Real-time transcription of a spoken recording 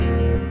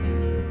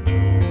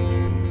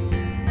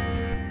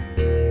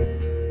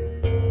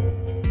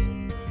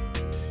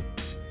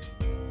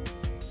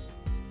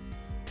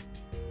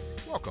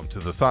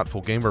to the Thoughtful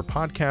Gamer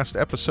Podcast,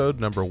 episode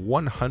number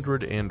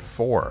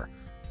 104.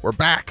 We're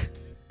back.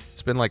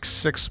 It's been like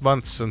 6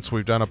 months since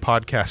we've done a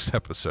podcast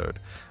episode.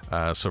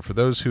 So for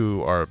those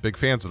who are big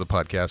fans of the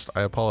podcast,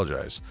 I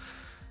apologize.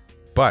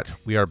 But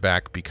we are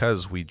back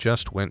because we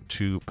just went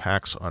to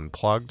PAX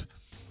Unplugged.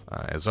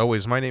 As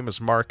always, my name is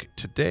Mark.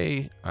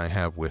 Today, I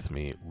have with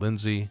me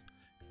Lindsay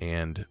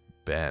and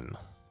Ben.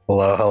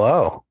 Hello,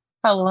 hello.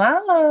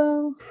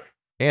 Hello.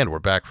 And we're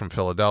back from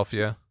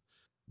Philadelphia,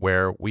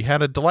 where we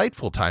had a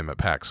delightful time at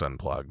PAX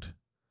Unplugged.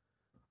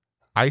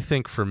 I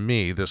think for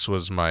me, this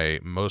was my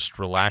most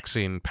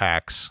relaxing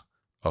PAX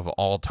of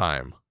all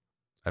time.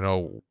 I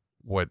know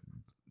what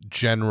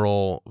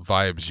general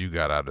vibes you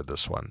got out of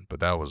this one, but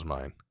that was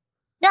mine.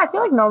 Yeah, I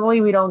feel like normally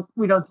we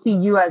don't see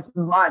you as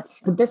much,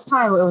 but this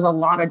time it was a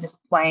lot of just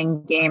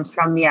playing games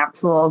from the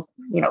actual,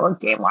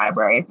 game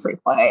library, free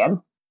play, and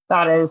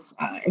that is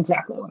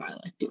exactly what I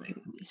like doing.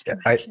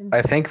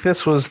 I think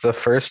this was the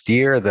first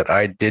year that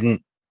I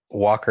didn't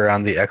walk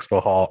around the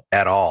expo hall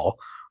at all,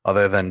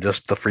 other than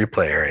just the free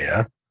play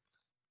area.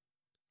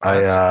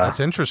 That's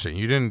interesting.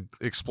 You didn't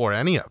explore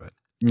any of it.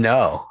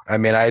 No, I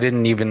mean, I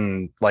didn't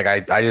even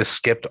I just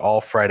skipped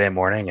all Friday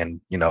morning, and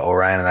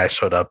Orion and I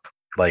showed up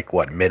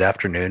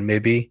mid-afternoon,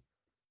 maybe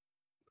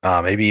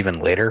even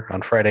later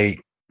on Friday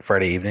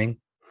evening,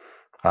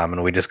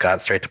 and we just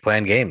got straight to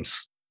playing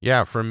games.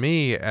 Yeah, for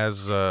me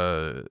as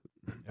a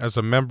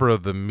member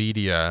of the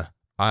media,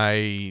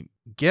 I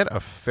get a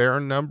fair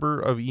number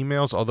of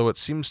emails, although it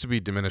seems to be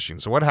diminishing.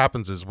 So what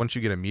happens is once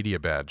you get a media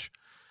badge,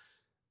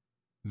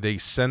 they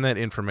send that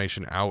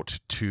information out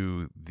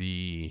to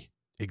the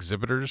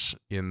exhibitors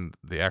in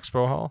the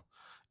expo hall.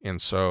 And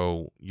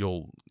so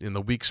you'll, in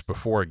the weeks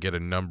before, get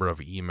a number of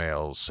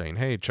emails saying,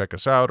 hey, check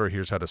us out, or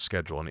here's how to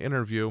schedule an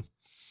interview.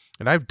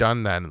 And I've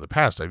done that in the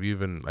past. I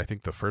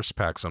think the first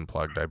PAX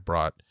Unplugged, I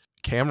brought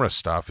camera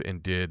stuff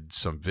and did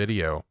some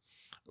video,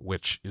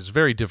 which is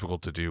very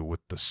difficult to do with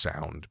the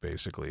sound,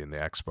 basically, in the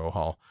expo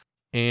hall.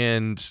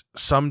 And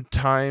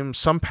sometimes,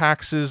 some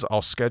PAXs,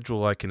 I'll schedule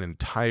like an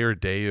entire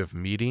day of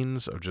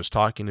meetings of just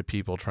talking to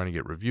people, trying to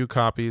get review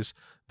copies.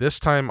 This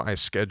time I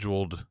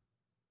scheduled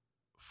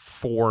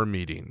 4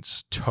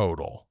 meetings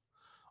total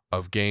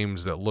of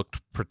games that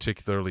looked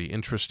particularly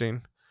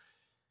interesting,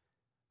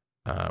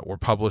 or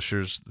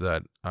publishers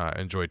that I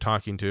enjoyed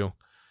talking to.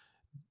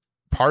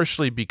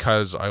 Partially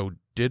because I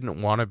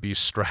didn't want to be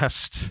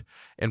stressed,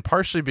 and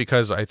partially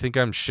because I think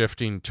I'm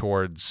shifting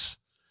towards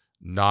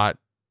not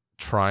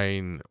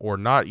trying or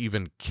not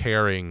even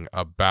caring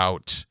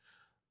about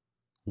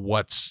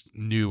what's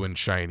new and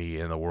shiny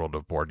in the world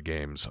of board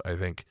games. I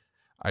think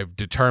I've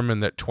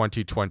determined that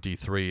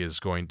 2023 is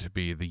going to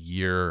be the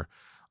year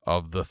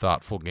of the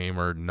thoughtful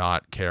gamer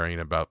not caring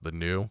about the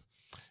new.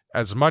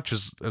 As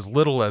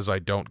little as I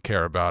don't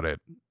care about it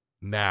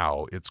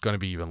now, it's going to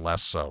be even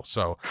less so.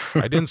 So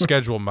I didn't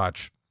schedule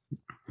much,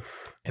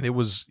 and it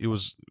was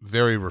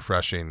very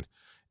refreshing.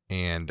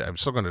 And I'm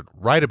still going to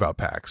write about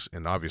PAX,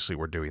 and obviously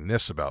we're doing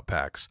this about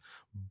PAX,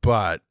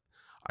 but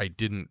I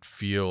didn't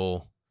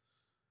feel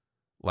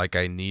like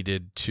I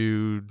needed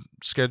to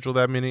schedule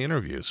that many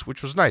interviews,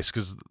 which was nice,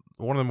 because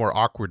one of the more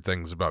awkward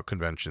things about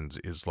conventions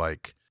is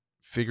like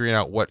figuring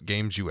out what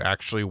games you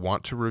actually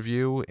want to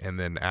review and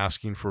then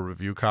asking for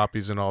review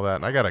copies and all that.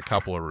 And I got a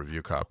couple of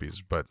review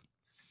copies, but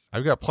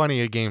I've got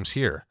plenty of games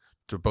here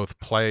to both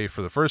play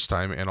for the first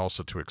time and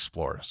also to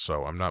explore.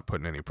 So I'm not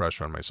putting any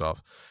pressure on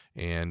myself,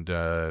 and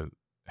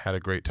had a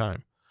great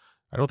time.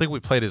 I don't think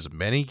we played as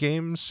many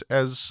games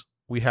as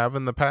we have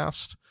in the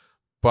past,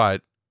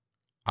 but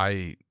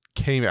I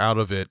came out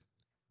of it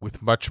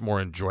with much more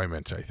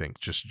enjoyment, I think,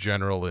 just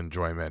general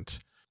enjoyment.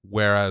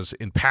 Whereas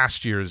in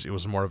past years, it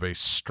was more of a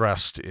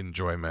stressed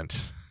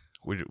enjoyment,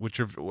 which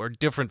are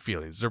different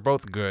feelings. They're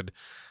both good.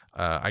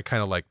 I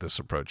kind of like this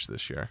approach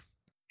this year.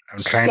 I'm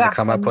trying to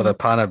come up with a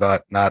pun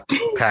about not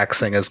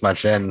paxing as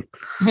much in.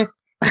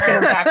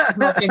 As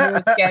much into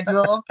the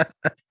schedule.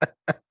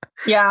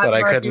 Yeah,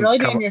 Mark, you're really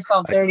doing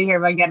yourself dirty here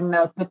by getting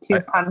the 2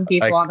 pun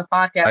people on the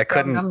podcast.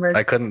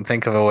 I couldn't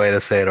think of a way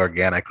to say it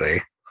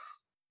organically.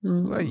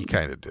 Well, you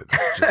kind of did.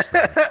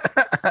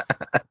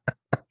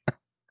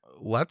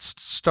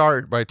 Let's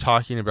start by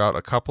talking about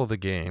a couple of the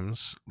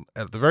games,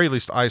 at the very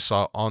least I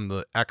saw on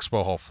the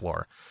expo hall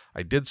floor.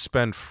 I did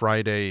spend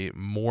Friday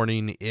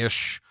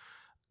morning-ish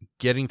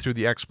getting through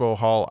the expo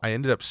hall. I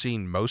ended up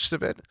seeing most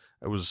of it.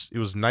 It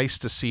was nice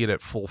to see it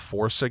at full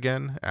force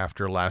again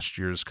after last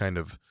year's kind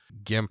of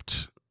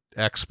gimped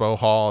expo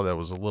hall that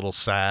was a little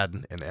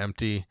sad and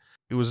empty.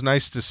 It was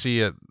nice to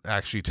see it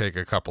actually take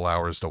a couple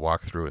hours to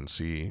walk through and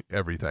see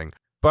everything.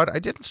 But I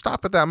didn't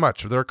stop at that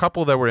much. There are a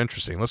couple that were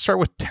interesting. Let's start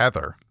with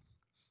Tether,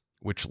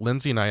 which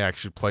Lindsay and I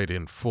actually played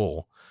in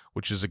full,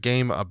 which is a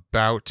game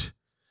about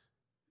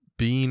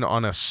being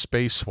on a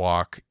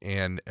spacewalk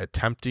and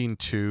attempting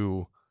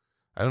to,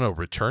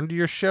 return to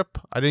your ship.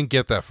 I didn't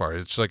get that far.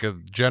 It's like a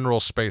general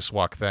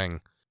spacewalk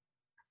thing.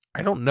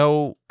 I don't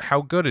know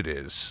how good it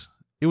is.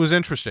 It was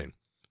interesting.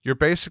 You're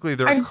basically,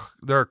 there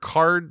are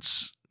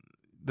cards.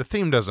 The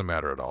theme doesn't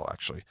matter at all,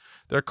 actually.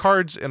 There are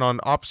cards, and on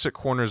opposite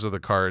corners of the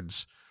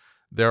cards,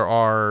 there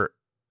are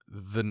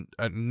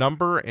a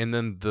number and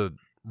then the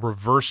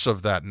reverse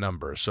of that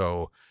number.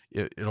 So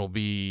it'll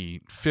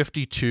be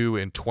 52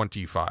 and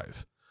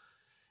 25.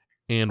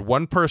 And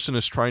one person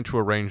is trying to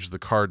arrange the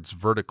cards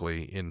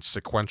vertically in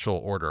sequential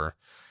order,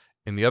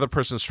 and the other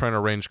person is trying to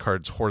arrange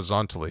cards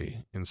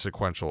horizontally in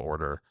sequential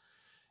order.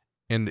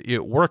 And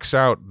it works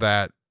out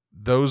that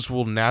those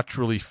will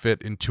naturally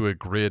fit into a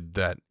grid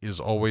that is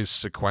always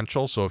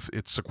sequential. So if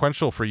it's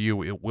sequential for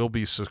you, it will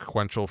be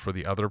sequential for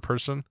the other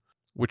person,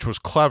 which was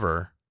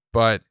clever,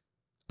 but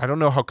I don't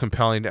know how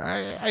compelling.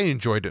 I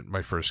enjoyed it in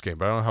my first game,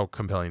 but I don't know how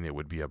compelling it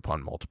would be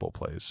upon multiple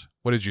plays.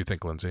 What did you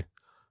think, Lindsay?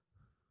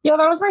 Yeah,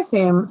 that was my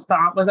same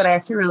thought, was that I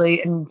actually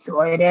really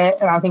enjoyed it.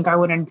 And I think I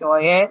would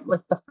enjoy it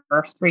like the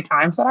first 3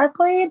 times that I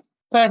played.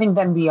 But I think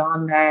then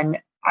beyond then,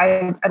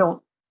 I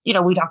don't,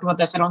 we talked about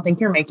this. I don't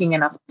think you're making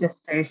enough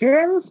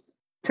decisions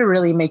to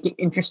really make it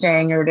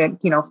interesting or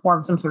to,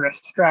 form some sort of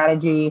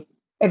strategy.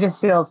 It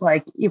just feels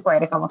like you play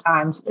it a couple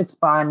times. It's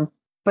fun.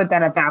 But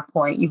then at that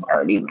point, you've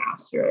already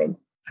mastered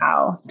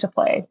how to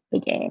play the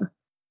game,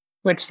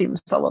 which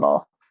seems a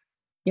little,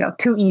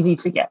 too easy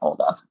to get hold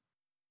of.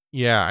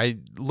 Yeah,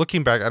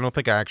 looking back, I don't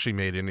think I actually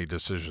made any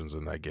decisions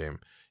in that game.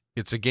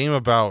 It's a game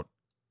about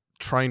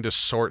trying to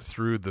sort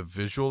through the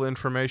visual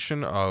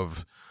information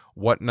of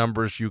what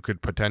numbers you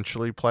could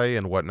potentially play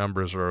and what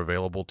numbers are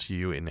available to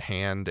you in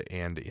hand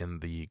and in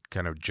the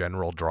kind of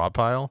general draw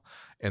pile,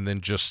 and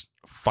then just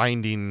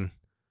finding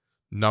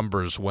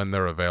numbers when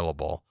they're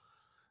available,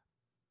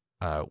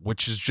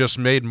 which is just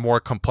made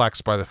more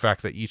complex by the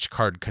fact that each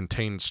card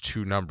contains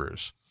 2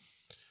 numbers.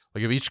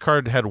 Like if each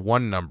card had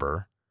 1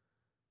 number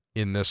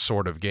in this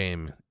sort of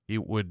game,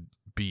 it would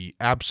be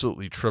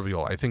absolutely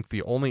trivial. I think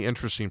the only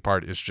interesting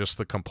part is just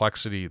the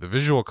complexity, the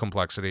visual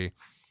complexity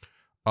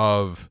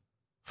of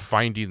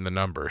finding the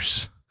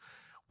numbers,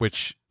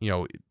 which,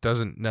 it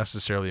doesn't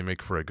necessarily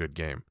make for a good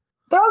game.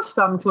 There are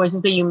some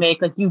choices that you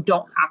make, like you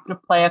don't have to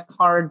play a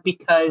card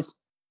because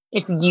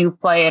if you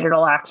play it,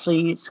 it'll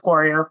actually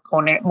score your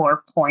opponent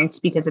more points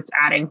because it's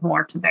adding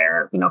more to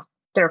their,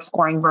 they're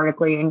scoring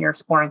vertically and you're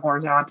scoring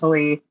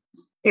horizontally.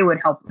 It would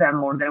help them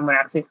more than it would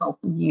actually help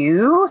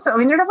you. So,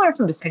 there definitely are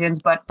some decisions,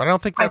 but I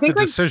don't think that's a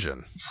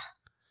decision.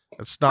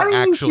 It's not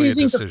actually a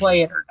decision. To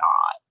play it or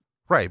not.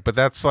 Right, but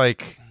that's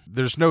like,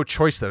 there's no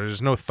choice there.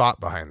 There's no thought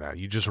behind that.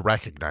 You just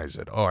recognize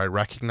it. Oh, I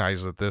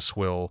recognize that this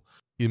will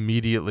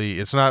immediately,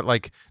 it's not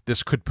like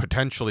this could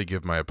potentially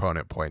give my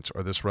opponent points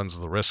or this runs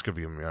the risk of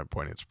giving my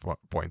opponent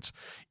points.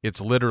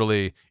 It's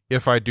literally,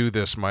 if I do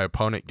this, my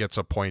opponent gets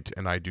a point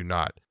and I do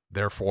not.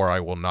 Therefore, I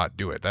will not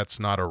do it. That's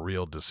not a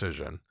real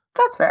decision.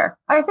 That's fair.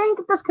 I think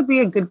this could be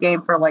a good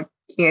game for like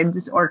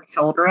kids or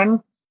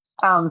children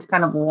to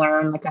kind of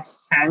learn like a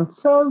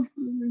sense of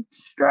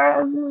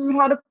strategy-ish.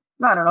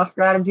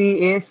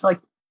 Like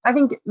I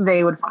think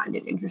they would find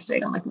it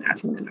interesting on like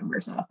matching the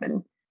numbers up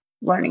and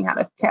learning how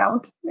to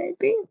count,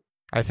 maybe.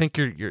 I think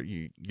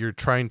you're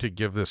trying to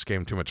give this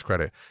game too much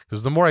credit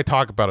because the more I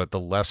talk about it,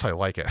 the less I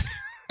like it.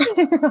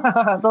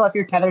 The less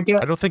you're tethered to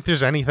it. I don't think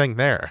there's anything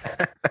there.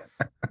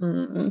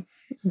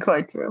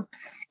 Quite true.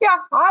 Yeah,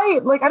 I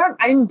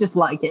didn't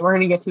dislike it. We're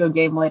gonna get to a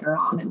game later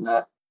on in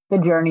the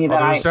journey that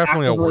there's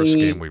definitely a worse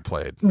game we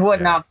played.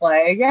 Would not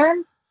play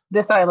again.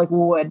 This I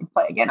would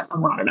play again if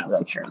I'm running out.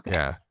 Like sure, okay.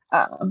 Yeah.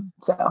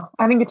 So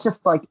I think it's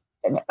just like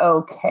an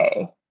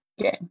okay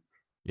game.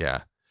 Yeah.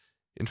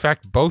 In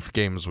fact, both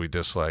games we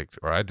disliked,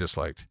 or I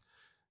disliked,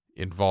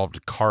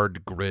 involved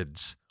card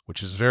grids,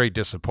 which is very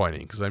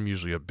disappointing because I'm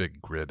usually a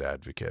big grid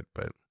advocate,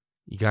 but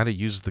you got to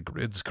use the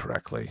grids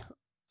correctly.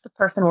 The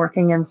person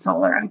working in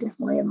solar, I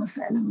definitely am a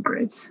fan of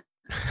grids.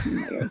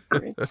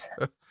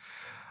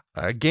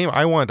 A game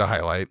I wanted to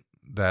highlight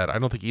that I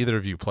don't think either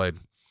of you played,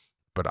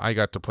 but I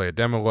got to play a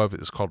demo of,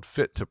 is called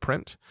Fit to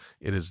Print.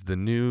 It is the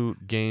new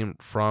game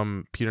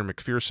from Peter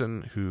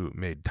McPherson, who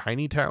made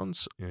Tiny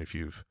Towns. And if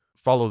you've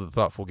followed The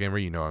Thoughtful Gamer,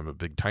 you know I'm a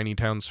big Tiny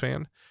Towns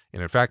fan.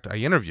 And in fact, I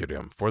interviewed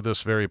him for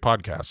this very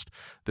podcast.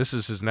 This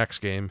is his next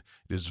game.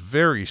 It is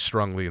very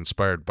strongly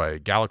inspired by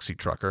Galaxy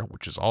Trucker,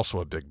 which is also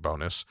a big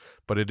bonus,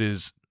 but it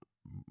is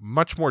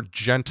much more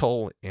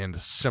gentle and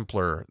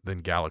simpler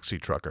than Galaxy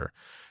Trucker.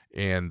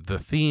 And the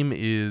theme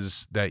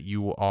is that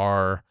you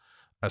are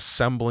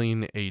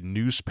assembling a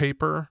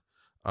newspaper,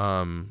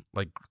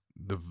 like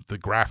the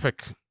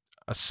graphic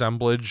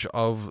assemblage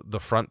of the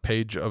front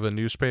page of a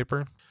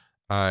newspaper.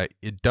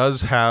 It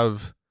does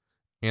have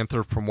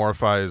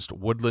anthropomorphized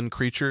woodland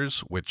creatures,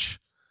 which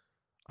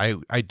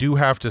I do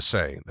have to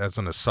say, as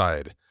an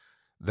aside,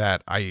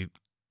 that I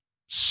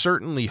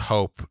certainly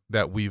hope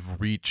that we've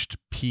reached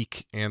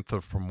peak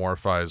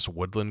anthropomorphized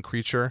woodland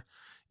creature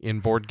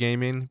in board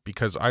gaming,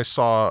 because I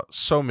saw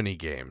so many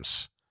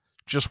games,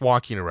 just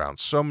walking around,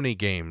 so many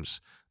games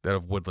that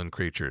have woodland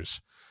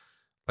creatures.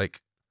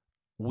 Like,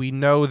 we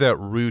know that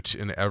Root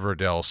and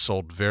Everdell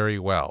sold very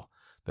well.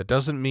 That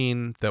doesn't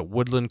mean that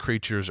woodland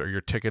creatures are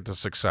your ticket to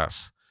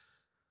success.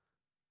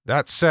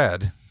 That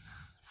said,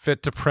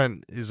 Fit to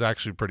Print is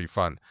actually pretty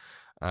fun.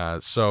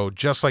 So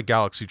just like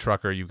Galaxy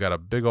Trucker, you've got a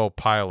big old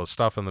pile of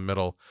stuff in the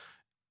middle.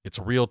 It's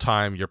real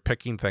time. You're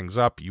picking things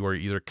up. You are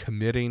either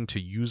committing to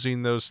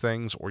using those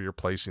things or you're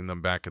placing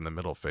them back in the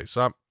middle face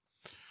up.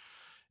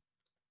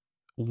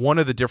 One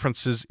of the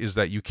differences is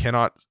that you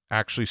cannot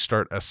actually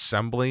start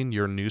assembling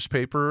your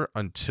newspaper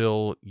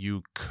until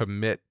you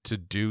commit to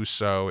do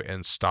so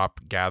and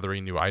stop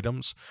gathering new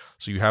items.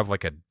 So you have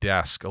like a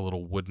desk, a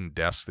little wooden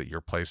desk that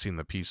you're placing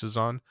the pieces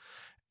on.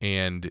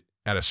 And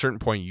at a certain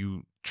point,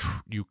 you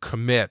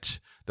commit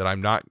that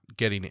I'm not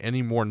getting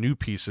any more new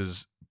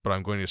pieces, but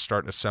I'm going to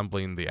start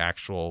assembling the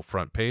actual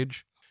front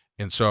page.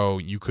 And so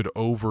you could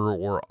over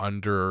or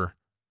under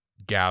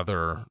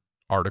gather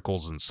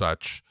articles and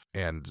such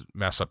and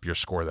mess up your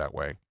score that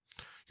way.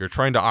 You're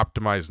trying to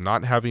optimize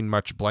not having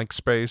much blank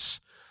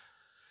space.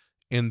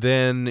 And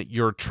then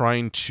you're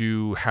trying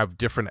to have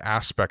different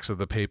aspects of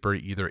the paper,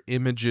 either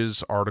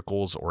images,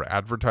 articles, or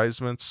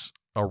advertisements,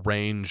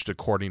 arranged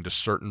according to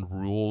certain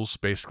rules.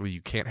 Basically,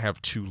 you can't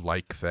have two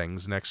like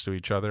things next to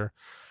each other.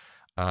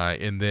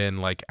 And then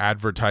like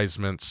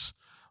advertisements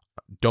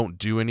don't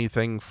do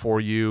anything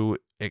for you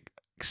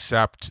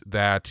except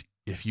that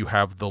if you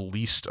have the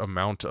least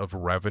amount of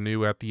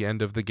revenue at the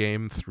end of the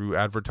game through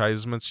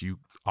advertisements, you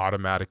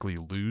automatically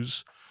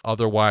lose.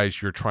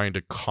 Otherwise, you're trying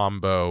to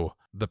combo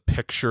the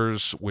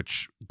pictures,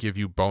 which give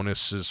you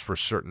bonuses for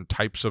certain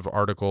types of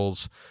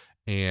articles,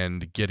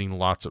 and getting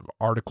lots of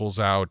articles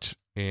out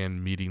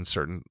and meeting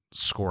certain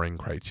scoring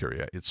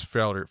criteria. It's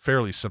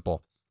fairly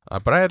simple.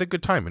 But I had a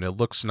good time, and it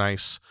looks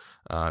nice.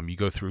 You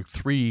go through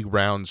 3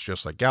 rounds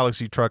just like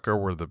Galaxy Trucker,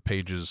 where the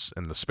pages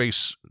and the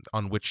space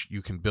on which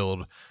you can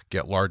build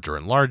get larger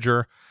and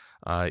larger.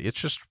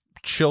 It's just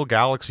chill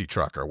Galaxy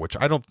Trucker, which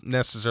I don't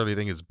necessarily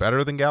think is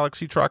better than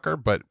Galaxy Trucker,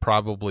 but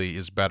probably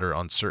is better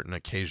on certain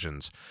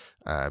occasions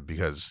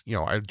because,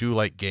 I do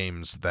like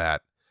games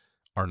that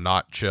are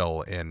not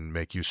chill and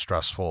make you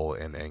stressful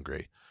and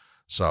angry.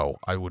 So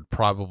I would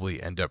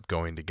probably end up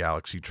going to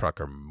Galaxy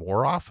Trucker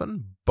more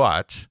often,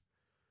 but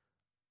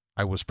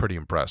I was pretty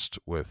impressed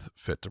with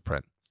Fit to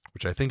Print,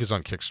 which I think is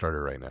on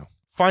Kickstarter right now.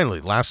 Finally,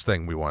 last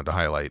thing we wanted to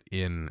highlight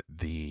in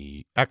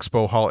the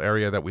expo hall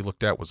area that we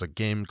looked at was a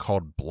game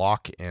called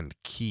Block and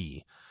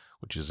Key,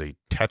 which is a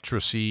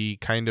Tetris-y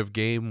kind of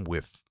game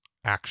with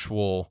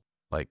actual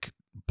like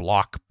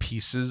block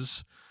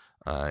pieces.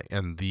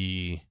 And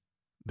the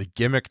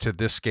gimmick to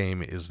this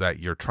game is that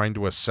you're trying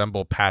to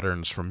assemble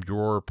patterns from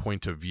your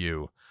point of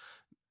view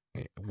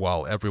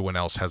while everyone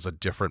else has a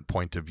different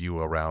point of view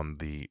around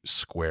the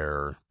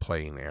square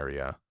playing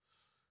area.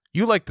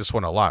 You like this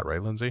one a lot,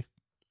 right, Lindsay?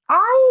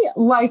 I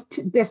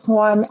liked this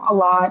one a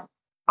lot.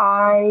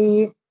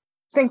 I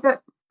think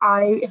that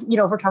if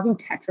we're talking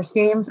Tetris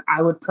games,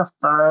 I would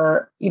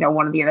prefer,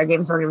 one of the other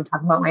games we're going to be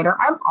talking about later.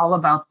 I'm all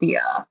about the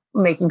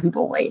making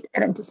people wait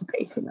in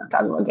anticipation of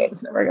talking about games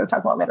that we're going to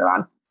talk about later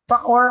on.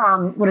 Or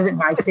what is it,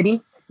 My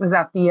City? Was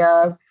that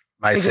the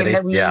My City?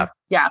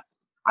 Yeah.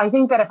 I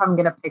think that if I'm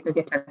going to pick a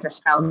Tetris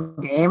style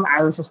game,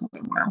 I was just way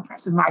more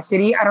impressed with My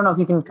City. I don't know if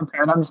you can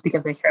compare them just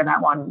because they share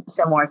that one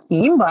similar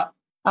theme, but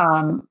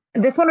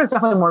this one is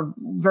definitely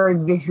very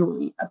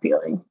visually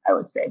appealing, I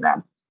would say.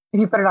 That if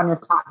you put it on your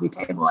coffee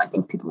table, I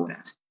think people would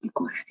ask you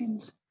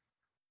questions.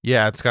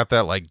 Yeah, it's got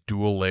that like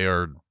dual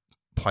layered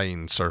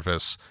playing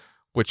surface,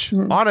 which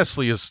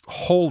honestly is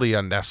wholly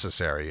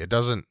unnecessary. It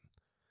doesn't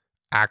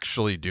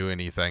actually do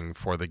anything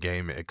for the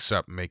game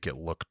except make it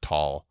look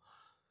tall.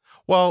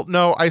 Well,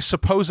 no, I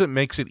suppose it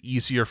makes it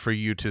easier for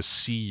you to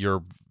see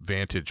your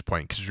vantage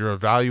point because you're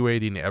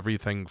evaluating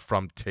everything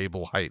from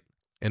table height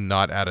and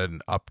not at an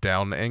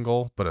up-down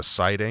angle, but a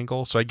side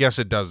angle. So I guess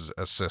it does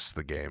assist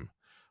the game,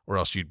 or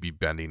else you'd be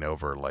bending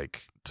over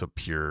like to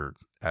peer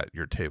at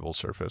your table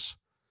surface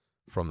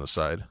from the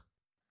side.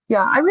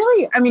 Yeah, I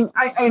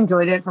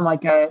enjoyed it from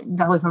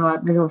definitely from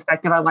a visual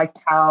perspective. I liked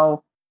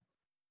how,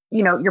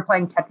 you're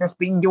playing Tetris,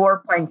 but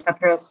you're playing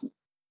Tetris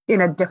in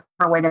a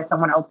different way than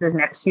someone else is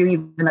next to you,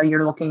 even though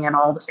you're looking at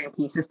all the same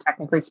pieces,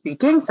 technically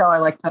speaking. So I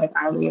like that it's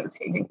kind of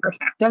changing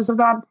perspectives of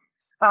that.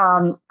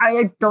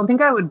 I don't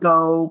think I would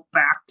go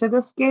back to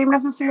this game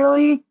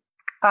necessarily,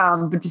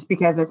 but just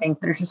because I think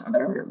there's just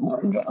other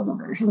more enjoyable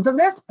versions of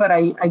this. But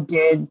I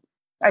did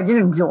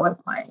enjoy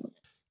playing it.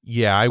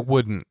 Yeah, I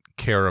wouldn't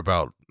care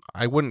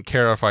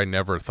if I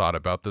never thought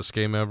about this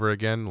game ever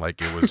again.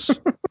 Like it was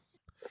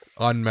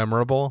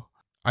unmemorable.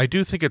 I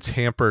do think it's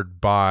hampered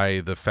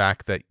by the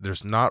fact that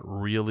there's not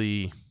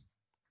really,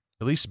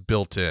 at least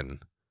built in,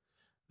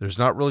 there's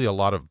not really a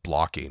lot of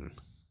blocking.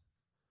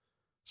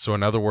 So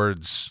in other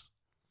words,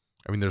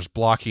 there's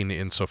blocking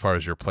insofar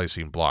as you're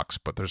placing blocks,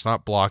 but there's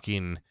not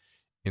blocking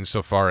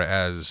insofar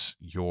as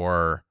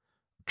you're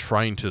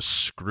trying to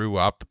screw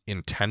up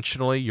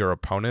intentionally your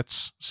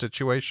opponent's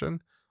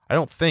situation. I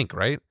don't think,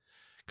 right?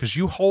 Because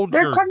you hold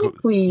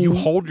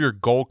your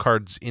goal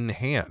cards in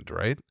hand,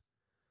 right?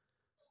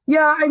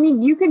 Yeah,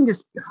 you can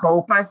just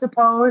hope, I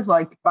suppose,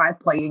 by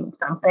playing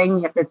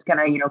something, if it's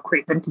going to,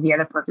 creep into the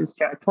other person's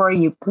territory,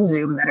 you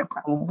presume that it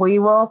probably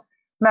will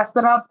mess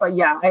it up. But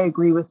yeah, I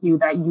agree with you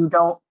that you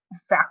don't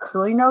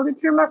factually know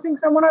that you're messing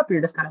someone up.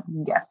 You're just kind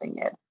of guessing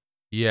it.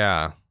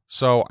 Yeah.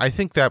 So I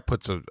think that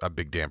puts a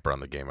big damper on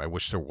the game. I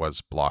wish there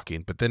was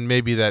blocking, but then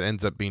maybe that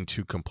ends up being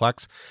too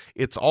complex.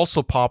 It's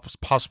also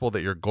possible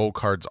that your goal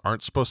cards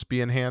aren't supposed to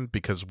be in hand,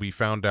 because we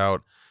found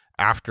out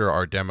after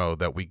our demo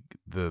that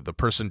the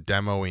person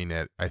demoing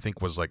it, I think,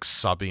 was like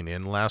subbing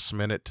in last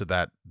minute to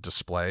that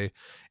display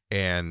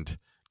and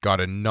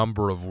got a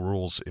number of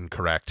rules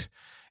incorrect.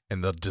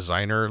 And the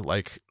designer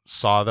like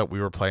saw that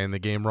we were playing the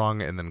game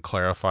wrong and then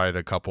clarified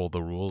a couple of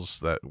the rules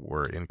that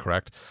were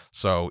incorrect.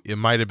 So it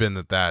might have been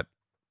that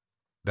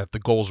the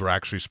goals were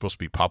actually supposed to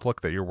be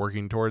public that you're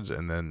working towards,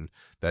 and then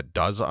that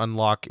does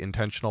unlock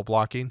intentional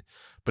blocking.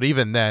 But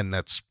even then,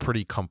 that's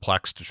pretty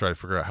complex to try to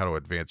figure out how to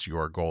advance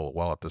your goal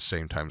while at the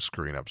same time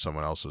screwing up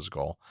someone else's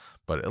goal.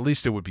 But at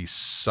least it would be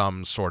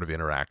some sort of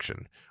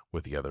interaction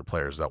with the other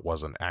players that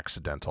wasn't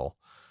accidental.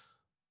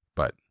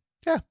 But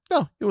yeah,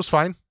 no, it was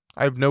fine.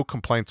 I have no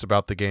complaints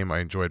about the game. I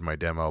enjoyed my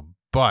demo,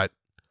 but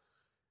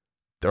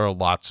there are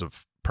lots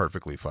of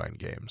perfectly fine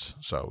games,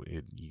 so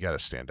you got to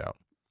stand out.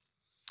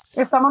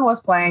 If someone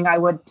was playing, I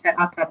would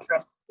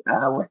Tetris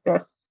with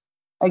this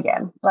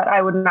again, but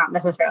I would not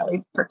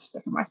necessarily purchase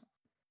it for myself.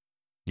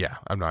 Yeah,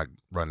 I'm not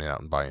running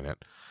out and buying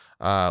it.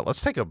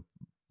 Let's take a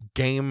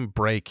game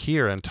break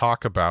here and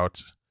talk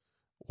about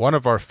one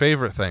of our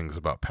favorite things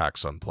about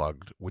PAX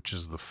Unplugged, which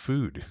is the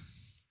food.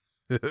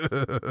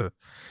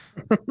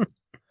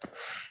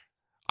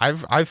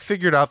 I've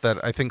figured out that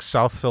I think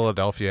South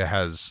Philadelphia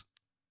has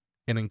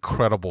an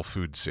incredible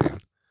food scene.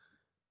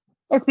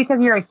 It's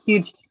because you're a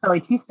huge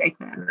Philly cheesesteak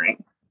fan,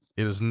 right?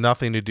 It has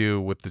nothing to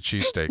do with the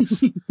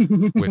cheesesteaks,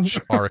 which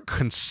are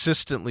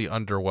consistently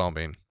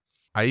underwhelming.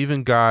 I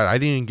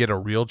didn't even get a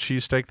real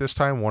cheesesteak this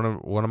time.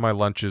 One of my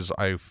lunches,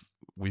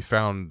 we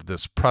found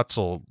this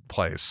pretzel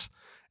place,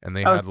 and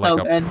they had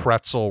like a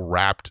pretzel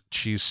wrapped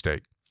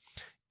cheesesteak.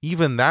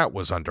 Even that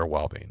was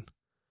underwhelming.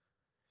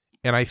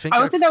 And I think I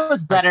would say that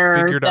was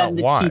better than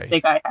the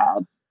cheesesteak I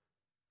had.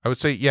 I would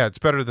say, yeah, it's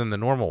better than the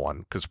normal one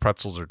because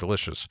pretzels are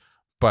delicious.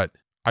 But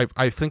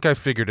I think I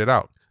figured it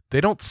out. They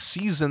don't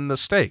season the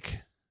steak.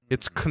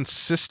 It's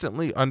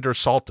consistently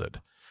undersalted.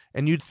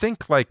 And you'd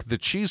think like the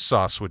cheese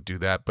sauce would do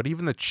that, but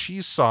even the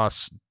cheese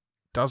sauce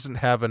doesn't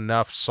have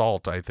enough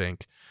salt, I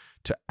think,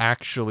 to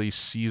actually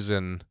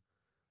season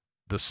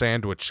the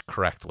sandwich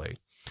correctly.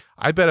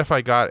 I bet if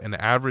I got an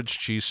average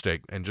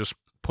cheesesteak and just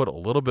put a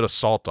little bit of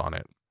salt on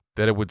it,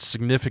 that it would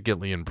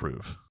significantly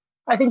improve.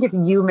 I think if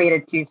you made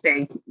a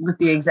cheesesteak with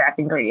the exact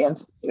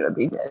ingredients, it would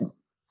be good.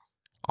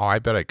 Oh, I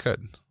bet I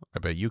could. I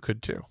bet you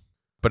could too.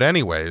 But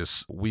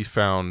anyways, we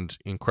found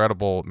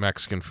incredible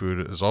Mexican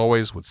food as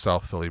always with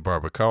South Philly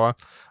Barbacoa.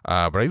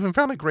 But I even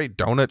found a great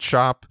donut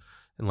shop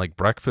and like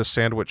breakfast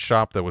sandwich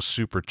shop that was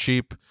super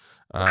cheap.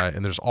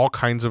 And there's all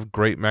kinds of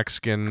great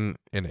Mexican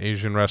and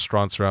Asian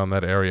restaurants around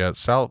that area.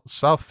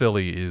 South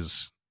Philly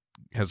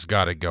has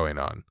got it going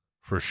on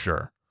for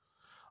sure.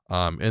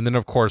 And then,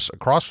 of course,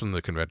 across from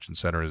the convention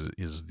center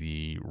is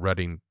the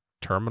Reading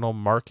Terminal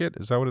Market.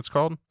 Is that what it's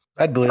called?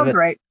 I'd believe it.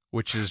 Right.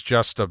 Which is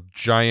just a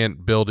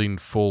giant building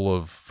full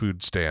of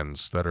food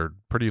stands that are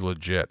pretty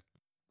legit.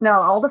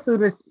 No, all the food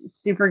was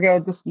super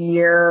good this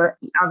year.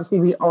 Obviously,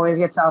 we always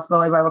get South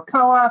Philly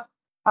Barbacoa,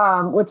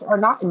 which are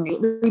not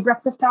innately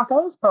breakfast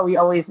tacos, but we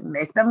always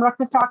make them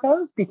breakfast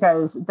tacos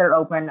because they're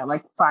open at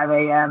like 5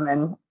 a.m.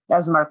 And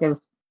as Marcus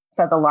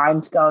said, the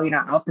lines go,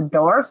 out the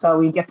door. So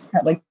we get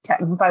to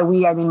by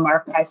we, I mean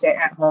Mark, I sit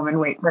at home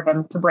and wait for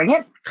him to bring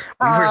it.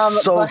 We were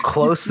so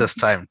close this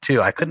time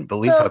too. I couldn't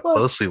believe how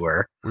close we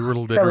were. We were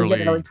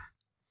literally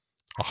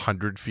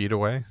 100 feet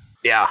away.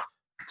 Yeah,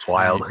 it's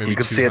wild. Maybe you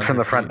could see it from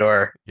the front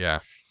door.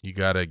 Yeah, you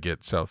gotta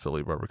get South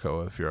Philly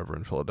Barbacoa if you're ever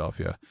in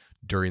Philadelphia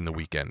during the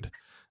weekend.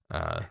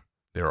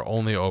 They're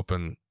only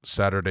open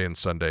Saturday and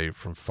Sunday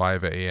from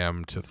 5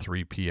 a.m. to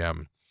 3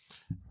 p.m.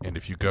 And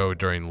if you go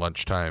during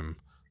lunchtime,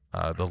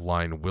 the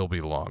line will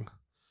be long.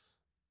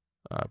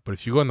 But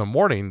if you go in the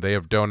morning, they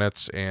have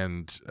donuts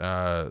and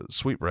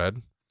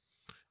sweetbread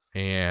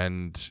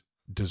and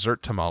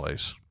dessert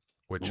tamales,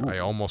 which I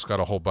almost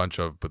got a whole bunch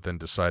of, but then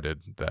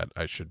decided that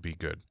I should be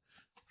good.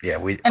 Yeah,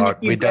 we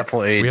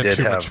definitely did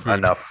have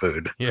enough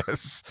food.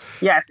 Yes.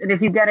 Yes, and if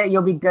you get it,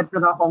 you'll be good for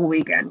the whole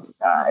weekend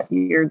if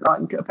you're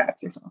going to a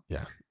PAX yourself.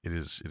 Yeah, it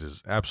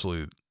is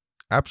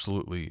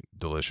absolutely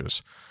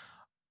delicious.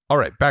 All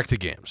right, back to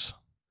games.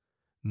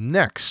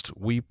 Next,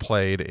 we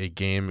played a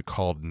game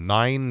called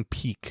Nine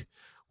Peak,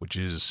 which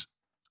was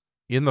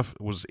in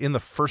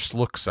the first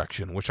look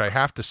section, which I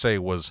have to say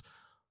was,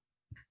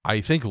 I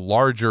think,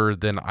 larger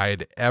than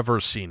I'd ever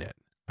seen it.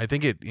 I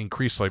think it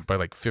increased by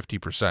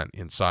 50%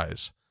 in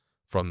size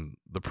from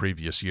the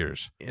previous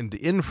years. And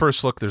in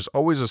first look, there's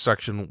always a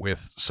section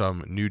with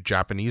some new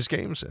Japanese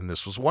games, and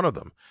this was one of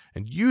them.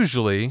 And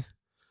usually,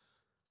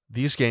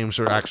 these games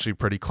are actually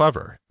pretty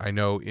clever. I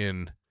know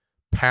in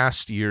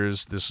past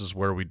years, this is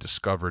where we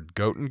discovered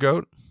Goat and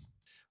Goat,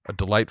 a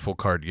delightful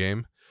card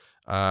game.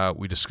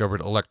 We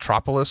discovered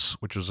Electropolis,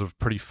 which was a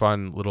pretty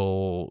fun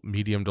little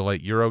medium to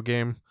light Euro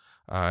game.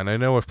 And I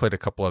know I've played a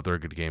couple other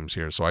good games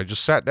here. So I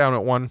just sat down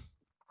at one.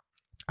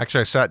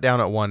 Actually, I sat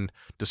down at one,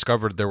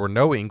 discovered there were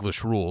no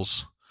English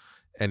rules,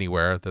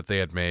 anywhere that they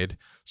had made.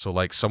 So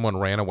like someone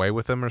ran away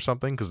with them or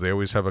something, because they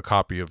always have a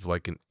copy of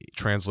like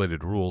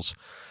translated rules.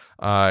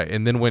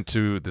 And then went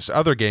to this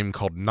other game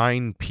called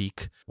Nine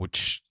Peak,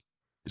 which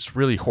is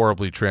really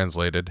horribly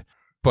translated,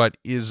 but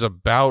is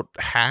about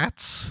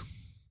hats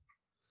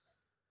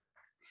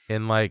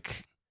and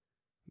like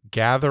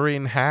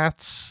gathering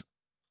hats.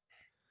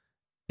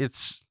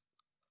 It's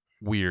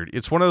weird.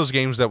 It's one of those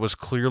games that was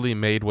clearly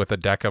made with a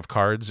deck of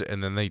cards,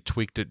 and then they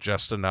tweaked it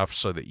just enough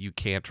so that you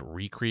can't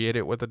recreate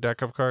it with a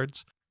deck of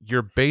cards.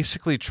 You're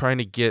basically trying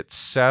to get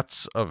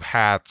sets of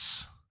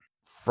hats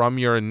from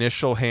your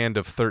initial hand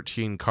of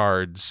 13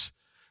 cards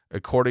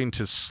according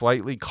to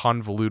slightly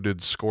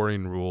convoluted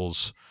scoring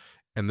rules.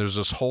 And there's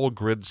this whole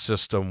grid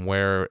system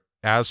where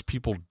as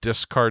people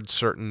discard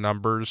certain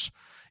numbers,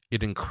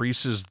 it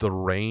increases the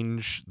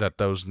range that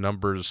those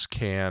numbers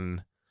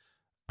can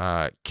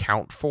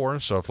count for.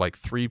 So if like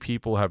 3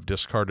 people have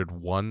discarded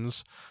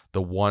ones,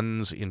 the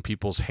ones in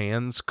people's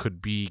hands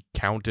could be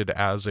counted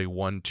as a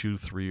 1, 2,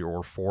 3,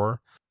 or 4.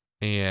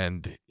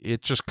 And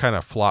it just kind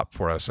of flopped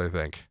for us, I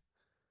think.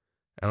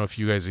 I don't know if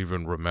you guys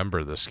even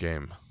remember this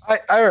game.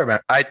 I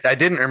remember. I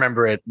didn't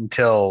remember it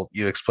until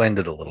you explained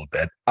it a little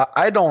bit.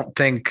 I don't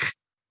think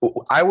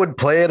I would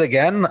play it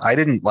again. I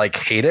didn't like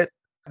hate it.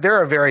 There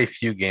are very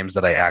few games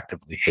that I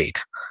actively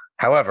hate.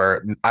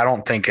 However, I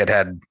don't think it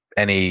had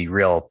any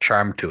real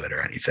charm to it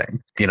or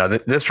anything. You know,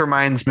 this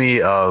reminds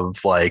me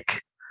of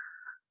like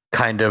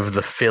kind of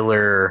the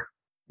filler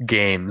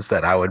games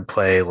that I would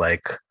play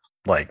like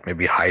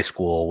maybe high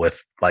school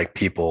with like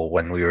people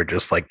when we were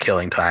just like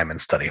killing time in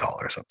study hall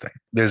or something.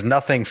 There's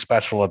nothing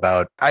special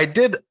about. I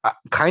did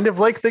kind of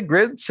like the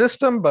grid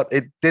system, but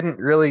it didn't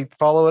really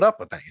follow it up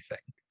with anything.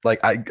 Like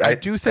I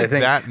do think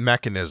that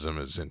mechanism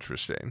is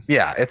interesting.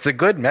 Yeah, it's a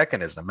good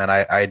mechanism, and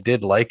I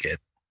did like it.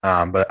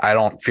 But I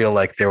don't feel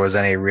like there was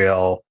any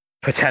real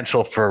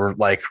potential for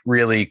like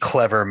really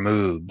clever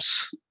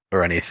moves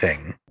or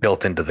anything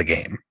built into the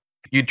game.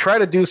 You try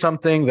to do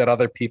something that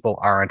other people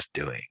aren't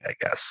doing, I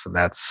guess. And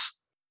that's,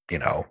 you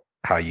know,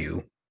 how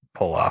you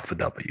pull off the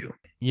W.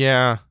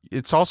 Yeah.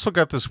 It's also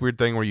got this weird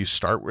thing where you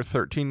start with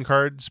 13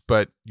 cards,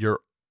 but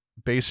you're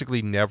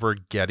basically never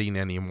getting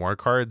any more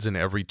cards, and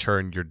every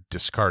turn you're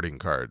discarding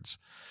cards.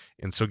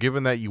 And so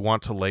given that you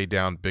want to lay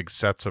down big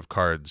sets of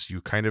cards,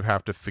 you kind of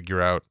have to figure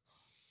out,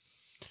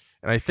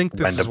 and I think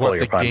this is what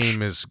the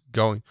game is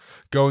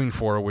going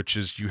for, which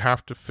is you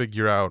have to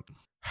figure out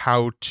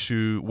how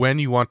to, when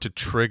you want to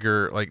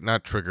trigger, like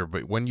not trigger,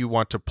 but when you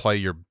want to play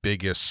your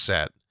biggest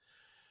set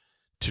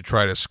to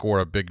try to score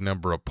a big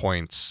number of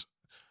points,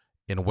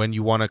 and when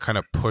you want to kind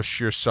of push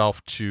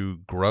yourself to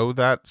grow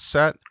that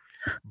set.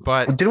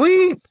 But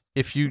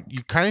if you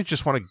kind of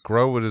just want to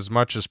grow it as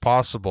much as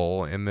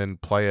possible and then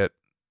play it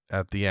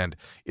at the end.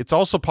 It's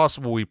also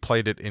possible we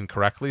played it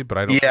incorrectly, but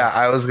I don't. Yeah,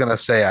 I was going to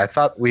say, I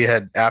thought we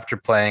had, after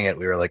playing it,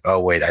 we were like, oh,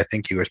 wait, I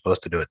think you were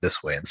supposed to do it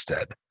this way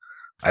instead.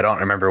 I don't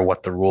remember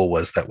what the rule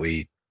was that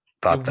we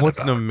thought it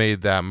wouldn't have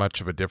made that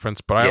much of a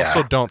difference, but I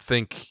also don't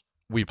think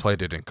we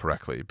played it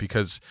incorrectly,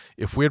 because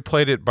if we had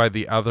played it by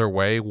the other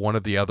way, one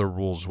of the other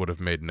rules would have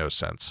made no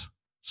sense.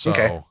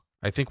 So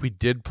I think we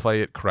did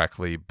play it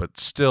correctly, but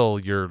still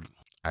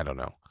I don't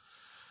know.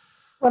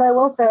 What I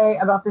will say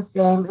about this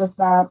game is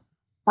that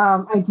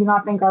I do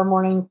not think our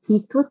morning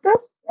peaked with this,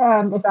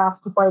 and if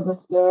asked to play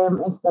this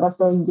game, instead of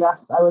saying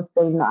yes, I would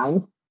say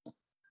 9.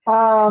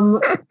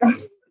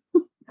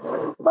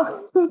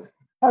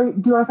 Do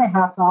you want to say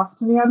hats off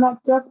to me on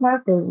that joke,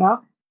 Mark, or no?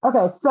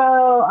 Okay,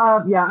 so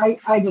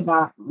I did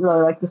not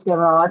really like this game at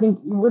all. I think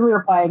when we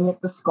were playing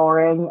it, the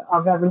scoring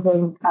of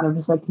everything kind of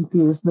just like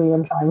confused me,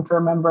 and trying to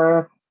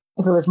remember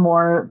if it was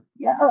more,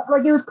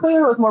 like it was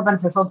clear it was more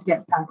beneficial to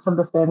get packs of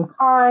the same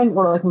kind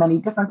or like many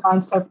different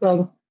kinds type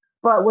thing.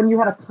 But when you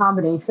had a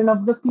combination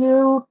of the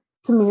few,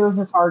 to me it was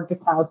just hard to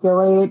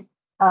calculate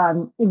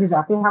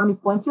exactly how many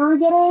points you were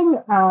getting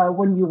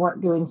when you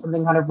weren't doing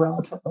something kind of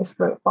relatively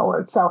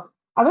straightforward. So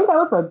I think that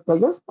was my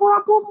biggest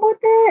problem with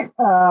it,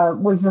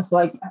 was just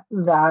like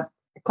that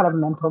kind of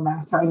mental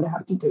math trying to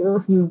have to do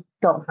if you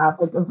don't have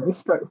like a very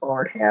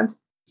straightforward hand.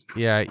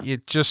 Yeah,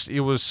 it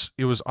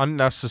was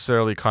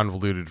unnecessarily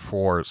convoluted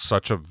for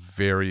such a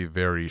very,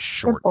 very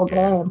short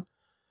game.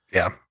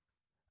 Yeah.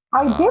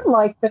 I did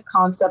like the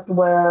concept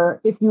where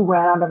if you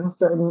ran out of a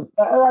certain,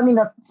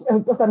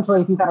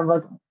 essentially if you kind of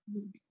like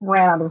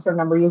ran out of a certain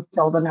number, you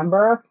killed a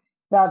number,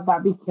 that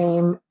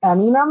became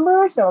any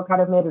number. So it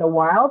kind of made it a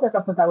wild. I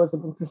thought that was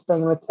an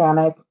interesting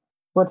mechanic,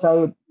 which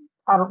I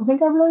don't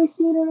think I've really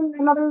seen in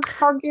another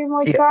card game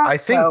like that. I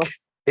think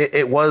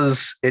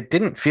it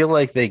didn't feel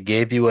like they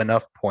gave you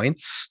enough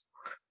points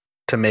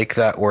to make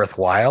that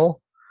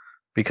worthwhile,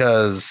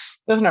 because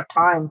there's enough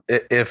time.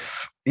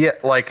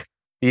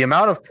 The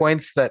amount of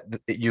points that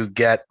you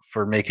get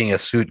for making a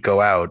suit go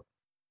out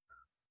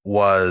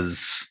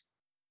was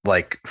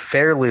like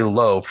fairly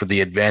low for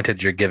the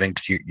advantage you're giving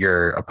to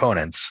your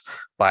opponents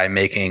by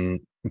making,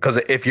 because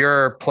if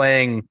you're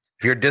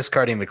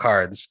discarding the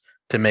cards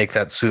to make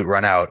that suit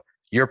run out,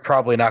 you're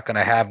probably not going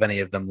to have any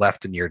of them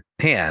left in your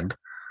hand.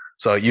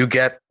 So you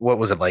get, what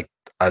was it, like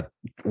a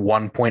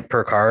 1 point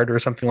per card or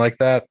something like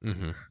that.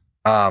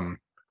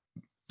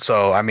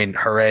 So I mean,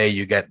 hooray,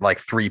 you get like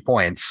 3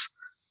 points,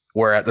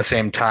 where at the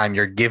same time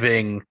you're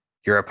giving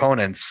your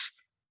opponents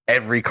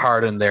every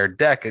card in their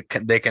deck.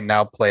 They can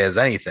now play as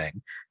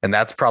anything, and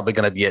that's probably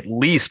going to be at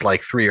least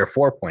like 3 or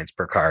 4 points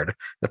per card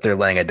if they're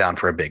laying it down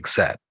for a big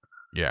set.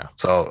 Yeah.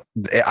 So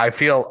I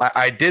feel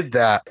I did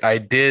that. I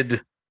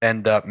did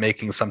end up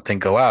making something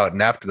go out,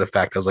 and after the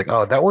fact, I was like,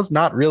 oh, that was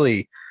not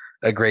really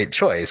a great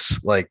choice.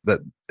 Like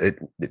that, it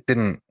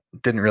didn't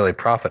really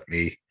profit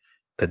me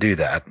to do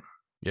that.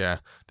 Yeah,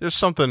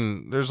 there's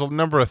a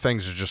number of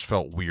things that just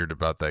felt weird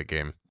about that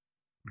game.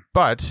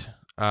 But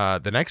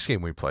the next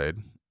game we played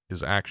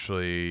is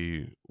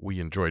actually, we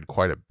enjoyed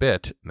quite a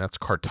bit, and that's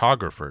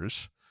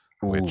Cartographers.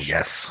 Which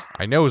yes,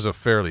 I know is a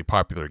fairly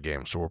popular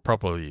game, so we're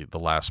probably the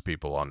last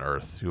people on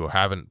Earth who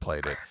haven't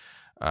played it.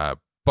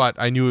 But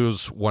I knew it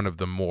was one of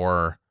the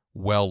more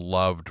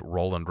well-loved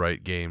roll and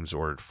write games,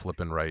 or flip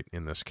and write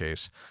in this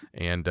case.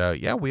 And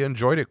yeah, we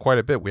enjoyed it quite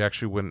a bit. We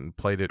actually went and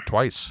played it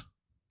twice.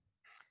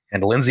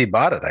 And Lindsay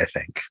bought it, I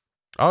think.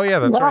 Oh yeah,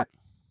 that's right.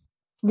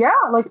 Yeah,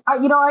 like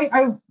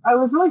I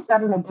was really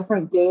set in a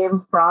different game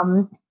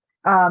from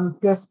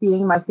just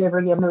being my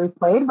favorite game that we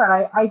played, but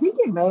I think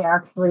it may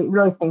actually,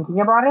 really thinking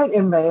about it,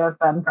 it may have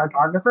been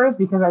Cartographers,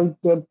 because I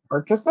did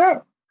purchase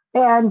it,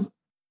 and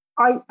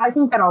I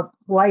think that I'll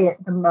play it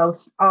the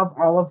most of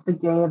all of the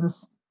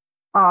games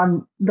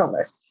on the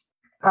list.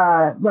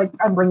 Like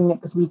I'm bringing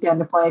it this weekend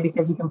to play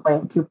because you can play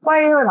it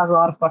 2-player and has a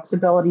lot of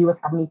flexibility with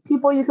how many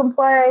people you can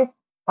play.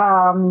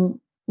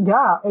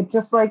 Yeah, it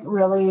just like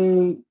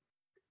really,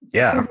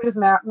 yeah, just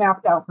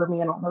mapped out for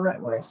me in all the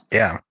right ways.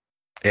 Yeah,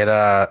 it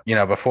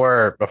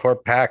before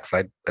PAX,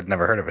 I'd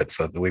never heard of it,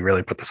 so we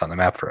really put this on the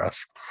map for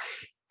us.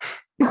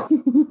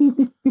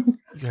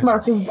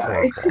 Mark is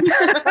dying.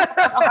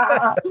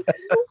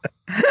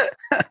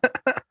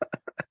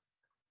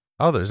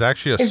 Oh, there's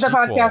actually a Is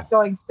sequel. the podcast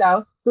going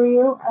south for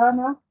you? I don't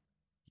know.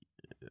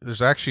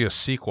 There's actually a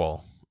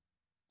sequel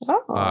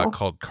Oh.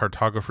 called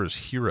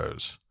Cartographers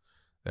Heroes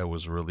that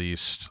was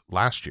released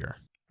last year.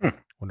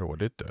 Wonder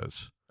what it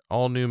does.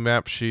 All new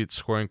map sheets,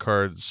 scoring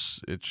cards.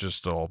 It's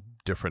just all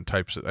different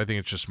types. I think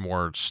it's just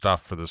more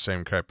stuff for the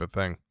same type of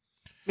thing.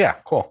 Yeah,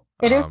 cool.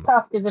 It is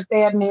tough, because if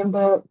they had named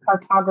it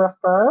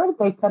Cartographer,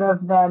 they could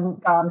have then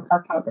gone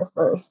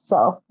Cartographers.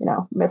 So,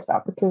 missed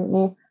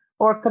opportunity.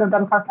 Or it could have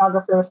done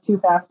Cartographers Too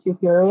Fast, Too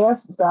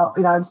Furious. So,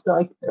 I just feel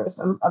like there's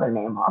some other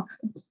name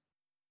options.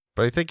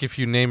 But I think if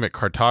you name it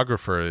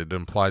Cartographer, it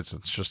implies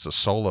it's just a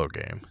solo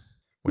game.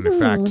 When in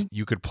fact,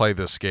 you could play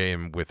this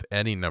game with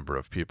any number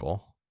of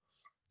people.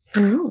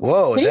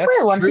 Whoa, that's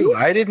true.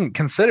 I didn't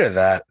consider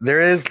that. There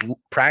is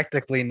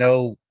practically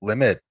no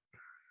limit.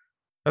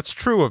 That's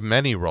true of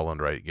many roll and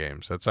write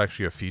games. That's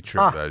actually a feature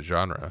of that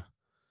genre.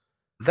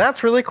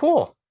 That's really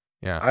cool.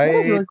 Yeah, I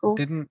really cool.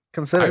 Didn't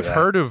consider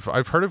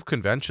I've heard of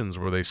conventions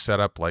where they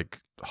set up like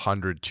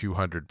 100,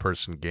 200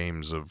 person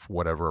games of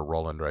whatever a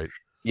roll and write.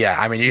 Yeah,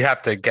 I mean, you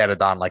have to get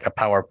it on like a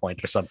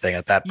PowerPoint or something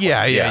at that point.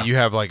 Yeah. You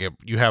have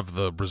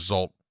the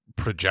result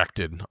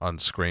projected on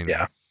screen.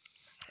 Yeah.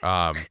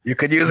 You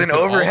could use an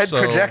overhead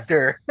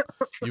projector.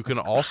 You can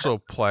also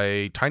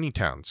play Tiny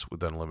Towns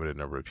with an unlimited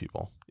number of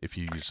people if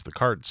you use the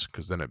cards,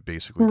 because then it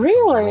basically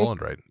becomes a roll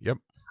and write. Yep.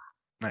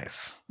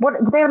 Nice. What,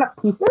 do they have enough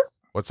pieces?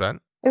 What's that?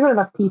 Is there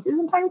enough pieces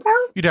in Tiny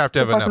Towns? You'd have to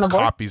have enough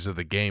copies of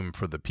the game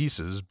for the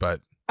pieces, but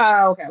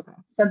okay.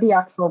 But the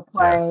actual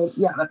play,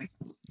 yeah, that makes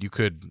sense. You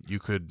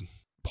could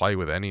play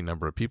with any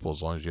number of people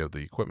as long as you have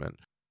the equipment.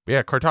 But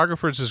yeah,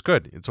 Cartographers is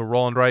good. It's a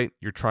roll and write.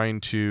 You're trying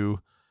to,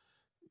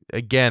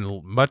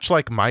 again, much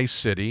like My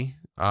City,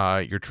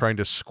 you're trying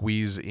to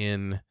squeeze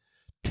in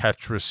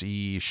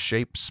Tetris-y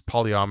shapes,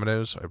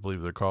 polyominoes, I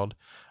believe they're called,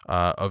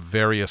 of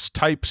various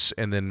types,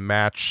 and then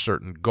match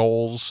certain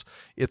goals.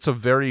 It's a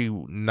very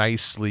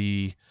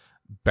nicely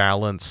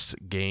balanced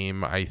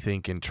game, I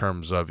think, in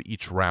terms of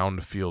each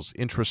round feels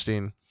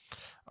interesting.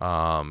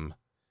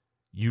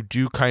 You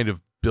do kind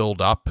of build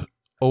up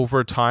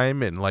over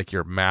time, and like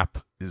your map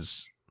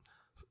is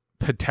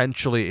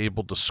potentially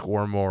able to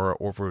score more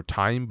over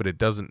time, but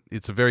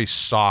it's a very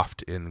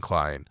soft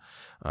incline.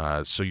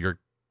 So you're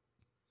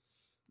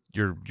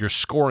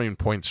scoring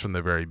points from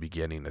the very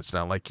beginning. It's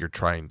not like you're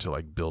trying to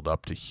like build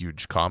up to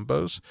huge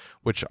combos,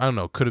 which I don't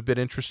know, could have been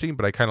interesting,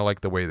 but I kind of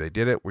like the way they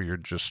did it, where you're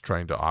just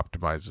trying to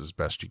optimize as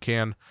best you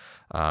can.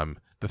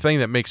 The thing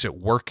that makes it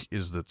work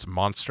is its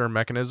monster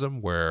mechanism,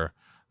 where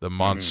the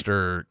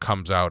monster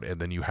comes out and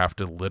then you have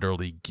to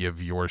literally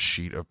give your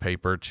sheet of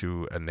paper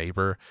to a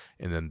neighbor,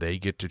 and then they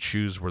get to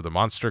choose where the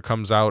monster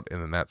comes out, and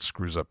then that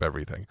screws up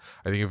everything.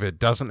 I think if it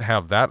doesn't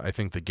have that, I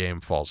think the game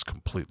falls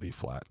completely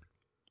flat.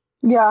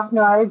 Yeah,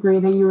 no, I agree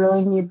that you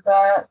really need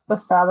the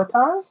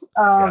sabotage.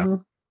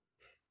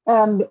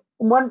 And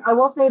one, I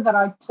will say that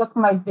I took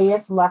my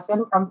biggest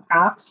lesson from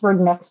PAX for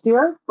next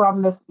year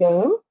from this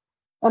game,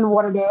 and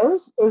what it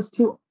is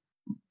to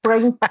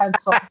bring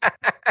pencils.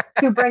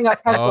 To bring a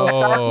pencil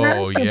sharpener,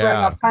 to bring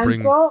a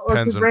pencil,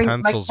 or to bring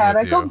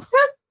mechanical tips.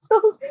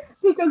 pencils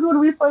because when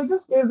we played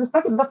this game,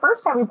 the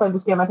first time we played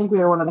this game, I think we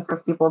were one of the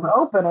first people to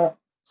open it.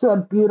 So we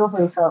had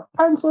beautifully sharp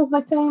pencils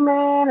that came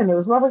in, and it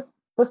was lovely.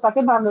 The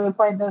second time that we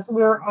played this,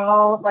 we were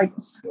all like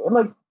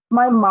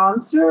my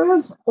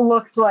monsters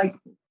looked like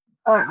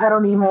I'm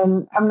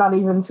not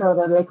even sure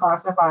that they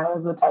classify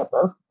as a type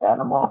of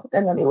animal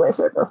in any way,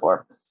 shape, or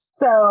form.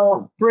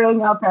 So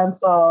bring a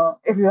pencil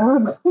if you're ever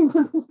going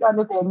to these kind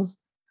of things.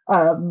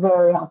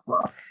 Very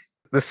helpful.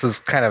 This is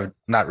kind of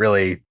not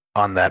really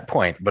on that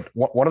point, but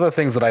one of the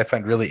things that I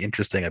find really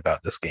interesting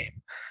about this game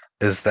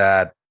is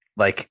that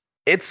like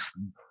it's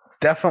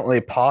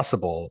definitely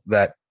possible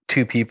that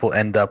two people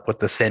end up with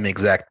the same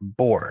exact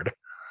board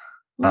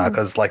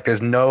because like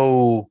there's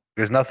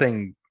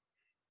nothing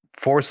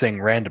forcing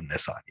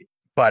randomness on you,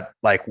 but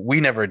like we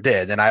never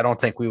did, and I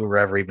don't think we were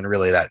ever even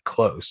really that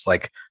close.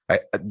 Like I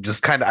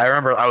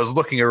remember I was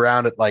looking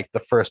around at like the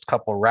first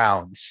couple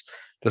rounds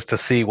just to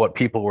see what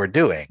people were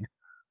doing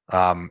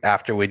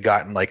after we'd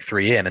gotten like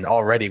 3 in, and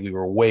already we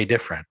were way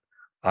different.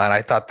 And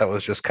I thought that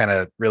was just kind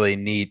of really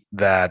neat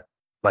that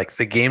like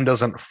the game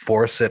doesn't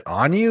force it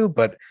on you,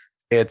 but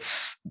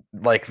it's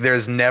like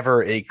there's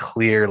never a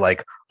clear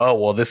like, oh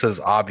well, this is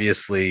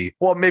obviously,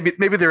 well maybe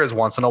there is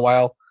once in a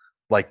while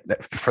like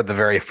for the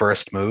very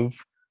first move,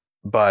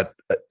 but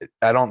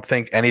I don't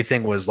think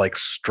anything was like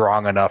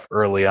strong enough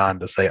early on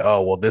to say,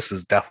 oh well, this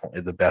is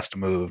definitely the best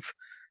move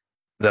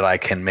that I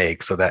can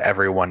make, so that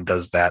everyone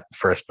does that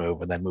first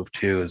move, and then move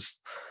 2 is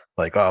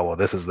like, oh well,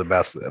 this is the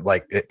best.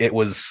 Like it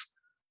was,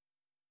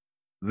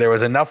 there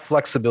was enough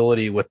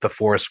flexibility with the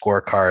 4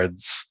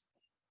 scorecards,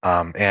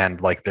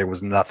 and like there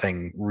was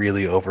nothing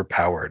really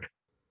overpowered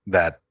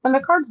that. And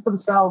the cards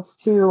themselves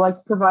too,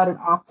 like provided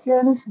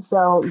options.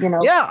 So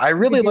yeah, I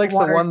really liked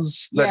the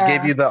ones that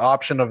gave you the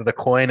option of the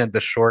coin and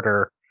the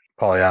shorter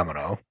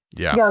polyomino.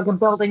 Yeah, like a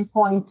building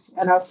point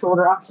and a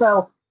shorter option.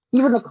 So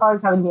even the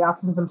cards having the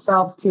options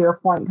themselves, to your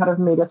point, kind of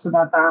made it so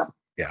that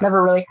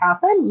never really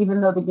happened,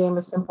 even though the game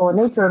is simple in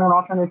nature and we're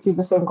all trying to achieve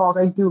the same goals.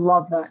 I do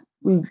love that.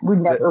 We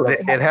never really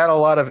it had a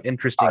lot of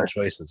interesting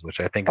choices, which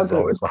I think is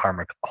always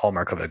the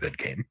hallmark of a good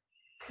game.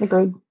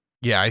 Agreed.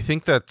 Yeah, I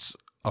think that's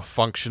a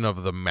function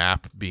of the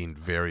map being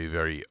very,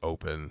 very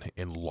open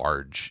and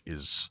large,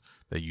 is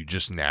that you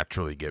just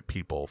naturally get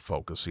people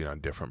focusing on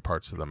different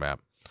parts of the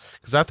map.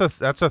 Because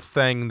that's a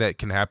thing that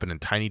can happen in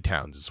tiny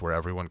towns, is where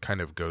everyone kind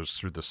of goes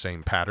through the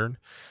same pattern.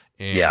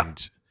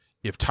 And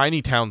if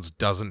tiny towns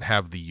doesn't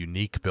have the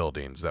unique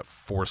buildings that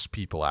force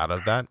people out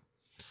of that,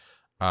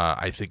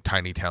 I think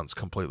tiny towns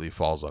completely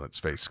falls on its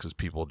face because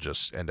people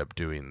just end up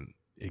doing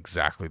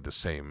exactly the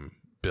same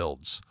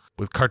builds.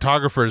 With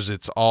cartographers,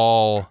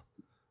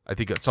 I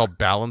think it's all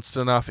balanced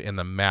enough, and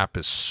the map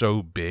is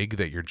so big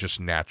that you're just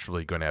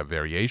naturally going to have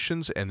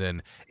variations, and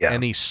then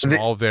any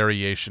small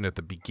variation at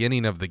the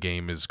beginning of the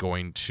game is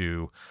going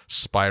to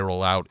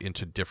spiral out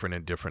into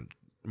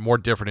more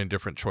different and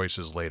different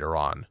choices later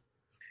on.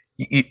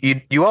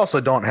 You also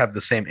don't have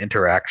the same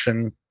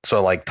interaction.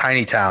 So like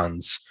tiny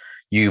towns,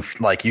 you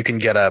can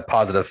get a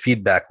positive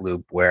feedback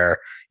loop where,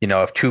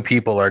 if 2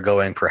 people are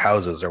going for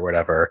houses or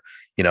whatever,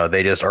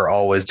 they just are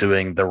always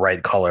doing the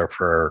right color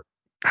for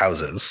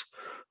houses.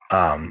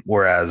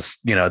 Whereas,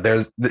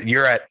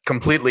 you're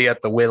completely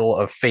at the will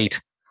of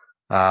fate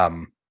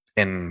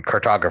in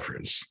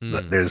cartographers.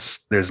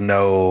 There's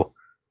no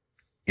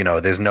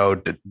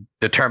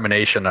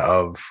determination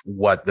of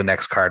what the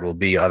next card will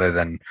be other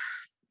than,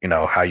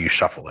 how you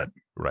shuffle it.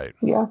 Right.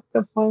 Yeah.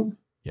 Good point.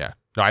 Yeah.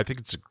 No, I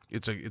think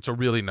it's a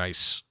really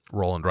nice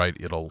roll and write.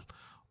 It'll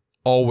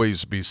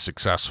always be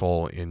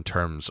successful in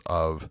terms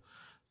of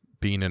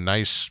being a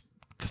nice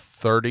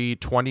 20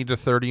 to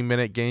 30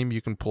 minute game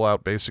you can pull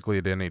out basically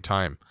at any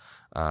time,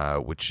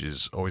 which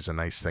is always a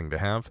nice thing to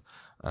have.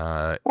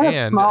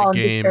 And a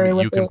game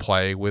you can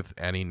play with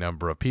any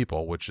number of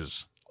people, which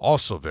is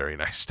also very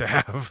nice to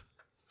have.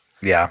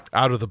 Yeah.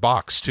 Out of the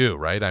box too,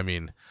 right? I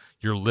mean,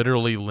 you're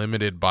literally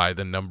limited by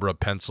the number of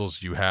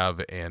pencils you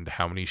have and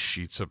how many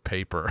sheets of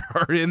paper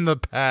are in the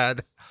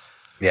pad.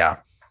 Yeah.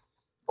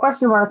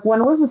 Question mark.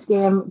 When was this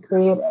game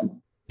created?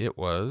 It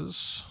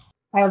was...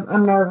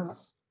 I'm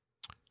nervous.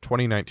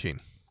 2019.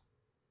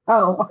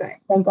 Oh, okay.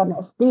 Thank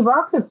goodness. The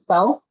box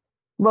itself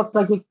looked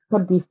like it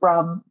could be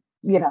from,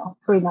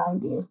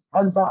 pre-90s.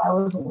 And so I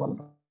was a little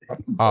bit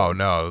confused. Oh,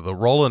 no. The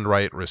roll and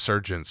write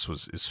resurgence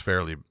is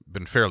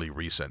been fairly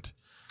recent.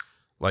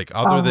 Like,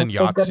 other than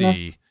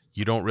Yahtzee,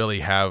 you don't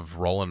really have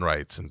roll and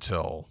writes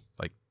until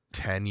like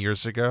 10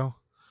 years ago.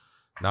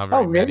 Not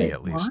very many,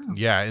 at least. Wow.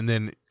 Yeah, and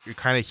then it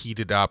kind of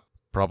heated up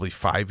probably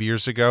 5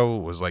 years ago.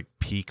 It was like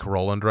peak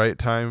roll and write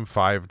time,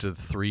 5 to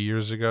 3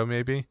 years ago,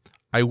 maybe.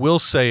 I will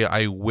say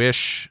I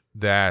wish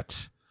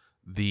that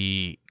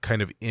the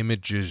kind of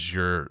images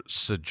you're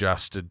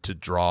suggested to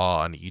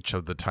draw on each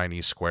of the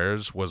tiny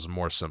squares was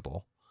more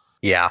simple.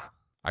 Yeah.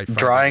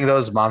 Drawing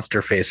those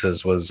monster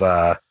faces was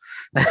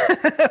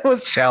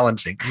was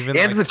challenging. Even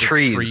and like the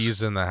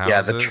trees in the houses.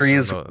 Yeah, the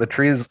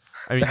trees.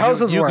 I mean, the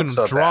houses you can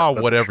so draw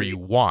bad, whatever you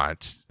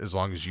want as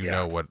long as you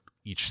know what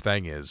each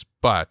thing is.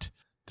 But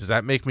does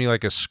that make me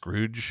like a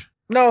Scrooge?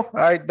 No,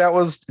 that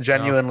was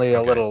genuinely a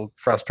Okay. little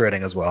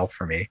frustrating as well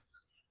for me.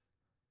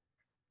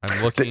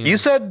 I'm looking. You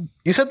said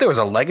there was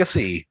a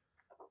legacy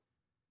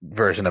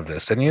version of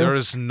this, didn't you? There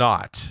is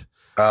not.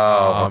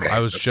 Oh, okay. I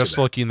was That's just too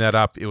bad. looking that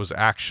up. It was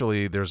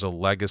actually, there's a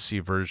legacy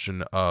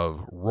version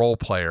of Role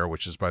Player,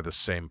 which is by the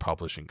same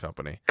publishing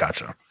company.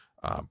 Gotcha.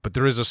 But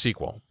there is a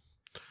sequel.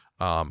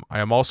 I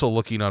am also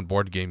looking on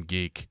Board Game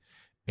Geek,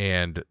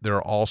 and there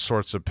are all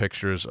sorts of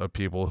pictures of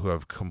people who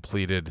have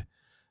completed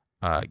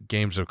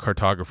games of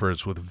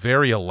cartographers with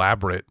very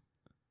elaborate,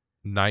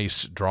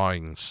 nice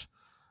drawings.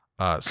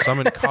 Some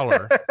in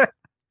color,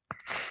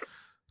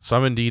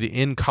 some indeed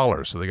in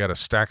color. So they got a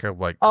stack of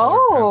like colored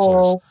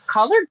pencils.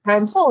 Colored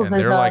pencils And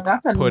is they're like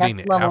that's a putting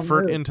next level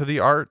effort move. into the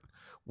art,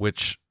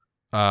 which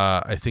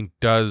I think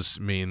does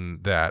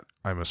mean that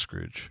I'm a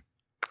Scrooge.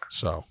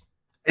 So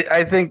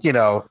I think,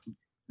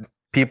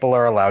 people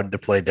are allowed to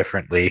play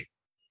differently.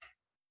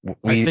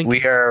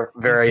 We are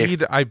very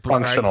indeed,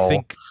 functional. I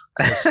think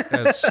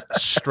as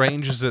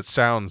strange as it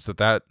sounds,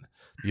 that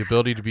the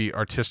ability to be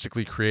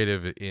artistically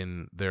creative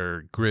in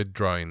their grid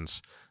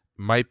drawings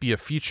might be a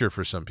feature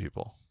for some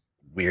people.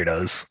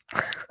 Weirdos.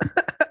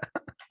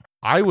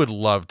 I would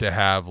love to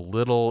have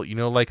little,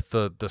 like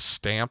the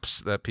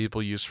stamps that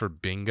people use for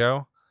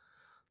bingo,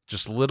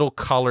 just little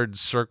colored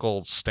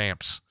circle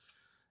stamps,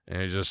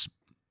 and you just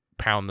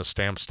pound the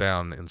stamps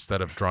down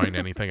instead of drawing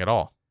anything at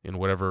all in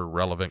whatever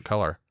relevant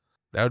color.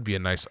 That would be a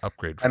nice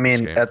upgrade for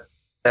this game.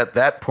 at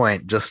that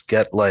point, just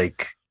get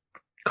like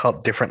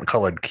different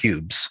colored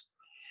cubes.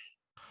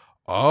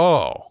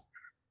 Oh,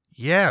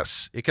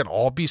 yes. It can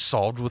all be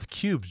solved with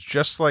cubes,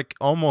 just like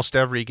almost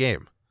every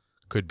game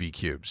could be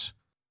cubes.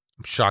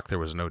 I'm shocked there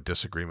was no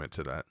disagreement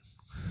to that.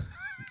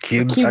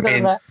 Cubes, Cubes I are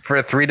mean, the-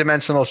 for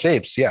three-dimensional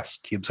shapes, yes,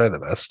 cubes are the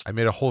best. I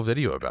made a whole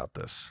video about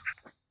this.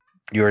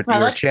 You were I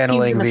like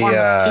channeling cubes in form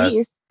of the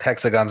keys.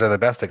 hexagons are the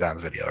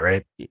bestagons video,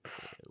 right?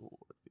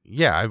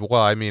 Yeah,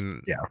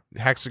 Yeah.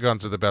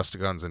 hexagons are the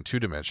bestagons in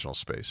two-dimensional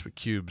space, but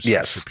cubes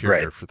Yes, are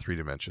superior right. for 3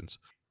 dimensions.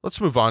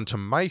 Let's move on to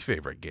my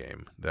favorite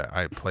game that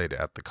I played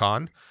at the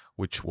con,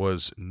 which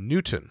was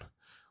Newton,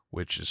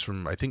 which is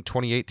from, I think,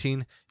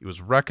 2018. It was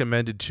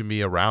recommended to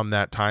me around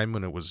that time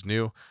when it was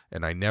new,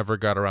 and I never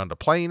got around to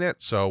playing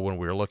it. So when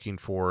we were looking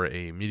for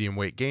a medium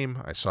weight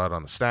game, I saw it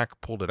on the stack,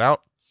 pulled it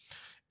out,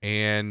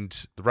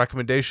 and the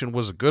recommendation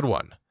was a good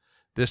one.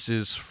 This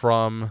is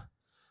from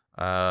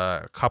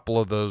a couple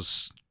of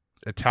those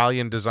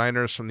Italian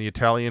designers from the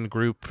Italian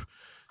group,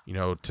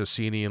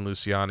 Tassini and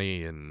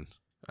Luciani, and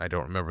I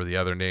don't remember the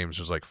other names.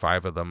 There's like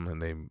 5 of them,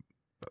 and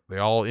they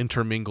all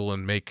intermingle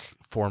and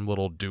form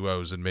little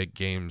duos and make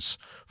games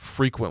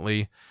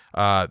frequently.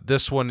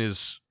 This one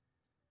is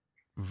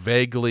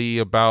vaguely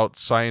about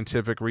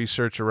scientific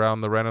research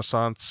around the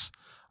Renaissance.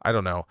 I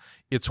don't know.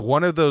 It's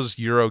one of those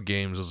Euro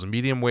games, those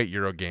medium weight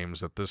Euro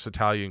games that this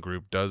Italian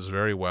group does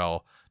very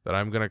well, that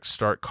I'm going to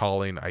start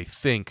calling, I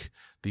think,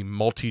 the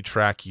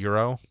multi-track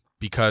Euro,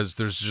 because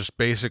there's just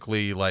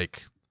basically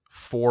like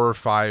 4 or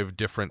 5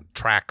 different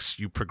tracks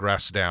you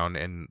progress down,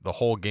 and the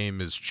whole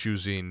game is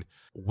choosing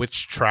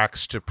which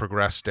tracks to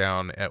progress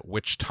down at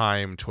which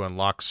time to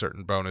unlock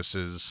certain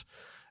bonuses,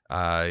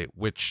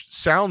 which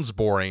sounds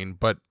boring,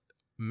 but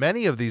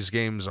many of these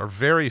games are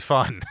very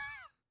fun.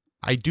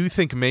 I do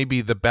think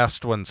maybe the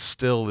best one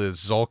still is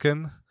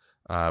Zulkan,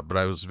 but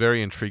I was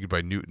very intrigued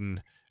by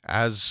Newton,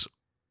 as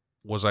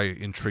was I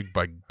intrigued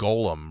by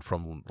Golem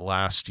from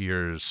last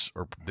year's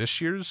or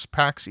this year's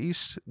PAX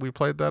East we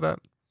played that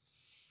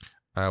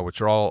at, which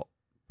are all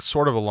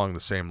sort of along the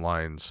same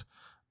lines.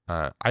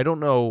 I don't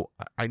know.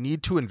 I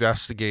need to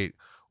investigate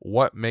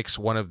what makes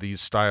one of these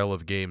style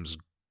of games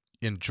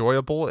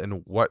enjoyable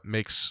and what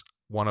makes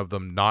one of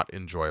them not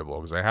enjoyable,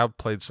 because I have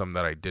played some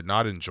that I did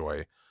not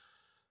enjoy,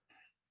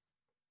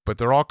 but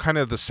they're all kind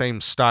of the same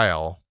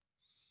style,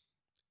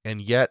 and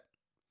yet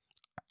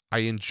I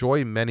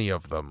enjoy many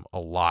of them a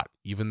lot,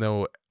 even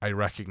though I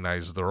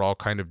recognize they're all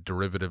kind of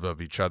derivative of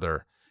each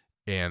other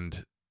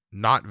and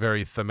not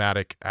very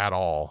thematic at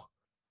all,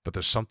 but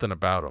there's something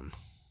about them.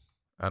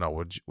 I don't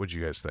know. What'd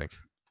you guys think?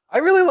 I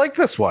really like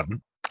this one.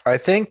 I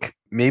think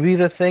maybe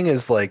the thing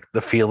is like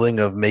the feeling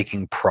of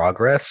making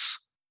progress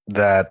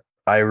that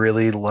I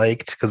really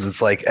liked, because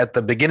it's like at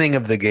the beginning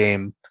of the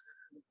game,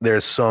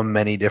 there's so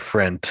many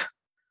different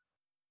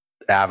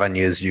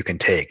avenues you can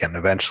take, and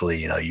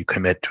eventually, you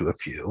commit to a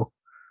few.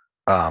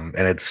 And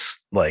it's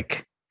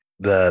like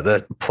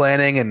the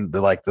planning and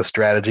the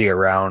strategy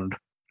around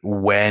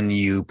when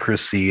you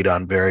proceed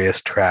on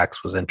various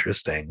tracks was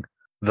interesting.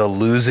 The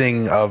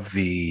losing of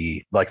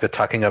the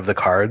tucking of the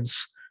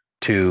cards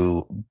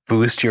to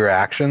boost your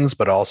actions,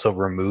 but also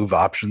remove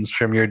options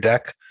from your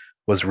deck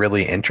was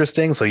really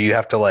interesting. So you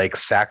have to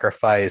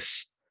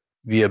sacrifice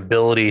the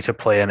ability to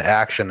play an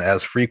action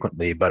as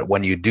frequently, but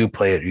when you do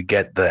play it, you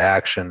get the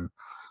action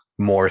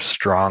more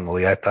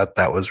strongly. I thought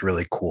that was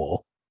really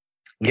cool.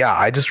 Yeah,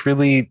 I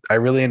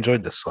really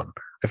enjoyed this one.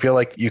 I feel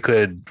like you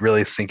could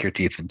really sink your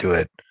teeth into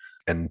it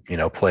and,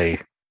 play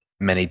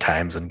many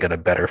times and get a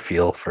better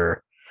feel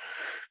for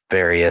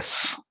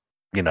various,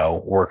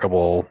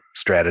 workable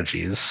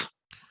strategies.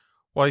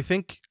 Well, I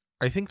think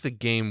the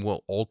game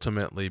will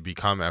ultimately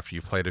become, after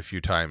you play it a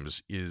few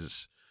times,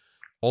 is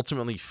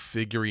ultimately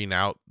figuring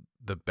out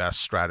the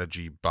best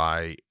strategy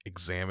by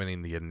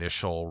examining the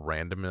initial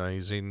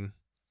randomizing,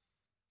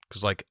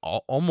 because like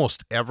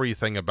almost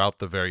everything about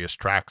the various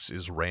tracks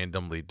is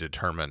randomly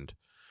determined,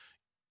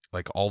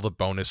 like all the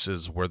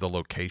bonuses, where the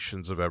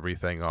locations of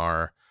everything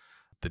are,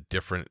 the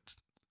different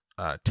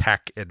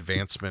tech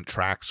advancement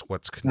tracks,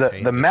 what's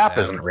contained The in map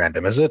them. isn't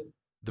random, is it?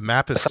 The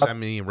map is I thought-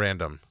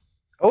 semi-random.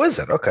 Oh, is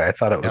it? Okay, I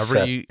thought it was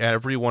set.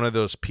 Every one of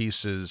those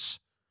pieces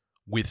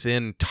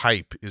within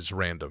type is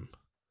random.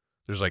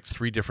 There's like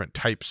 3 different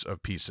types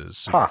of pieces,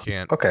 so you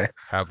can't Okay.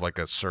 have like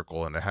a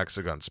circle and a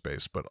hexagon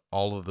space, but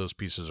all of those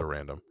pieces are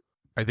random.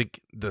 I think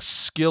the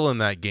skill in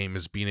that game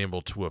is being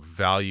able to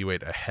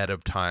evaluate ahead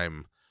of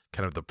time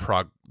kind of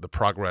the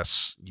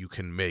progress you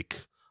can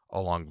make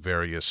along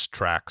various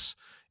tracks,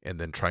 and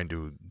then trying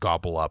to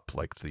gobble up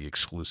like the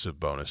exclusive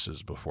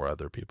bonuses before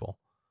other people.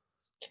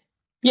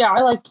 Yeah,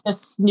 I liked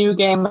this new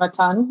game a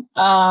ton.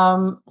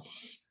 I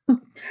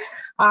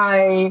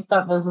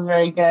thought this was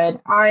very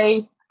good.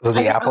 Was it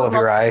the apple of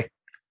your eye?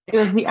 It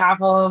was the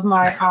apple of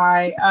my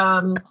eye.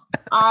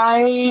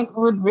 I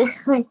would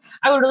really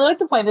like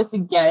to play this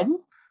again.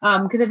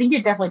 Because I think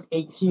it definitely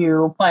takes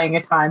you playing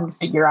a time to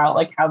figure out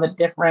like how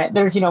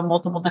there's,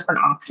 multiple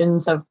different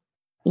options of,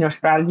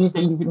 strategies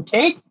that you can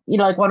take.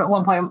 Like at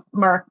one point,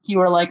 Mark, you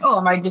were like, oh,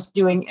 am I just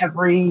doing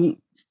every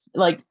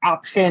like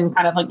option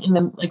kind of like in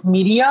the like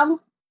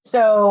medium?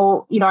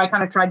 So, I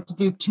kind of tried to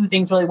do 2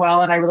 things really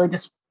well, and I really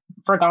just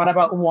forgot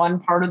about one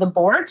part of the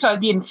board. So I'd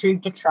be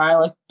intrigued to try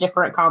like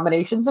different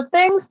combinations of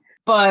things.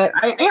 But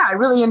I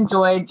really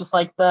enjoyed just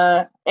like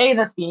the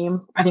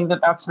theme. I think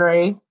that's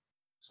very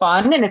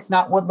fun, and it's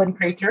not woodland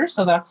creatures,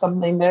 so that's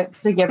something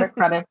to give it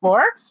credit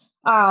for.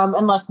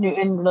 Unless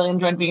Newton really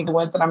enjoyed being in the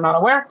woods, and I'm not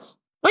aware.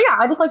 But yeah,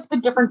 I just like the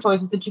different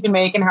choices that you can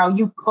make and how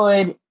you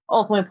could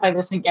ultimately play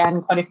this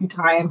again quite a few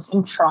times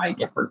and try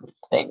different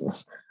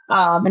things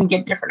and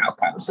get different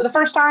outcomes. So the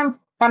first time,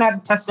 kind of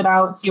had to test it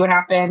out, see what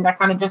happened. I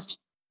kind of just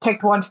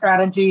picked one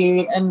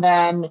strategy and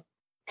then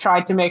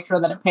tried to make sure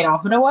that it paid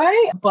off in a way.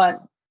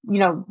 But,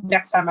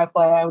 next time I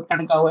play, I would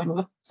kind of go in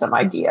with some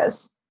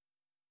ideas.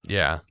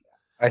 Yeah.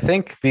 I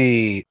think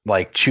the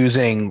like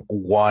choosing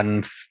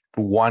one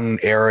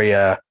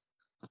area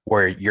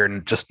where you're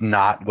just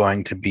not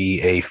going to be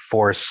a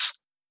force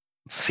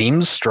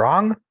seems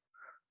strong.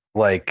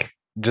 Like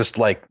just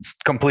like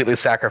completely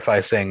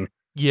sacrificing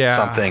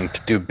something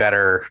to do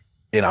better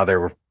in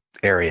other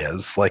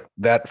areas. Like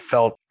that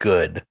felt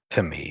good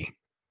to me.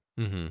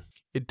 Mm-hmm.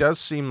 It does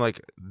seem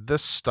like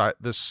this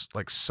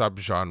like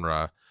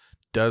subgenre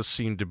does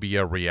seem to be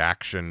a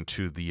reaction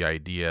to the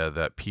idea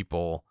that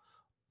people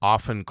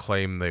often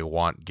claim they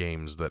want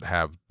games that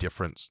have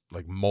different,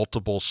 like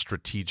multiple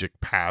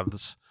strategic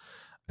paths.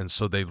 And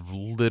so they've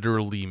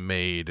literally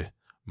made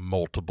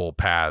multiple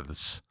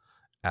paths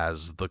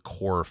as the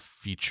core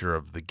feature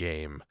of the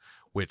game,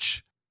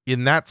 which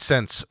in that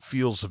sense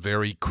feels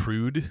very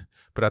crude.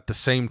 But at the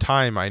same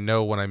time, I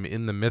know when I'm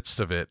in the midst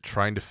of it,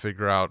 trying to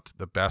figure out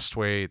the best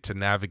way to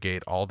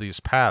navigate all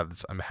these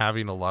paths, I'm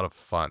having a lot of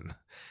fun.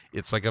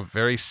 It's like a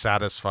very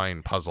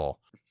satisfying puzzle.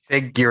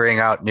 Figuring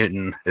out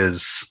Newton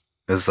is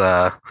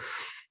an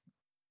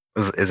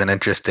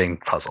interesting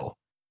puzzle.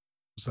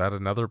 Is that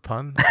another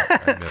pun?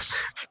 I missed.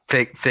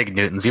 Fig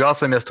Newtons. You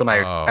also missed when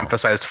I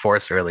emphasized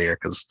force earlier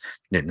because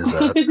Newton is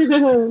a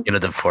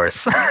unit of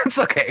force. It's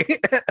okay.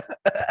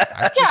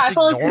 I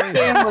feel like this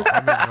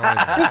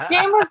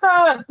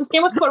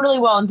game was put really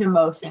well into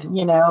motion.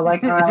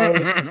 Like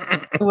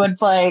I would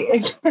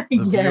play. The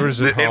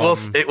viewers at home,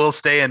 it will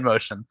stay in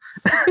motion.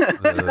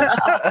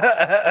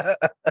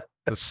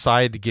 The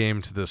side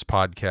game to this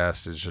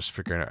podcast is just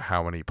figuring out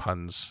how many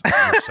puns you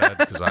said,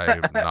 because I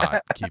am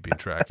not keeping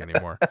track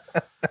anymore.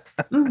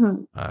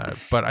 Mm-hmm.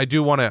 But I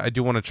do want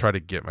to try to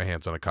get my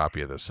hands on a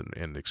copy of this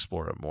and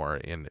explore it more,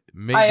 and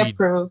maybe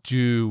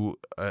do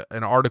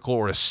an article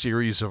or a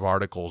series of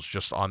articles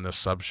just on this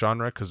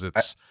subgenre, because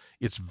it's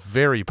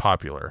very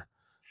popular.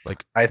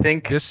 Like I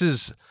think this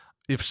is,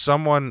 if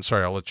someone,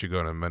 sorry, I'll let you go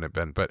in a minute,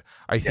 Ben, but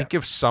I think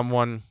if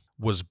someone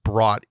was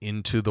brought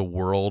into the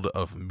world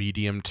of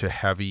medium to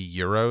heavy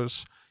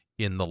Euros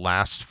in the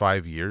last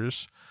 5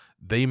 years,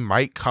 they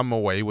might come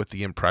away with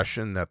the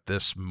impression that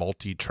this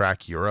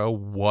multi-track Euro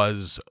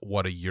was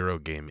what a Euro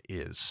game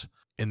is.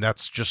 And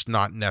that's just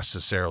not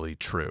necessarily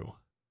true.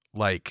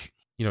 Like,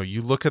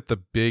 you look at the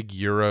big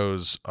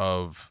Euros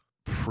of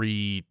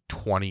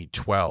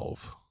pre-2012,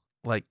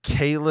 like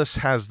Caelus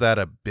has that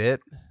a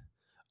bit.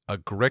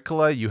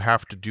 Agricola, you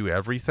have to do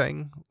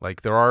everything.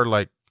 Like there are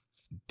like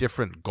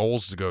different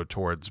goals to go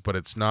towards, but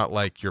it's not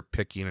like you're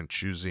picking and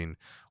choosing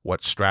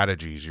what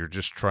strategies. You're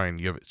just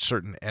you have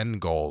certain end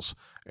goals,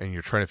 and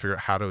you're trying to figure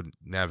out how to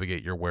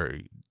navigate your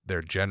way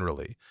there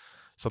generally.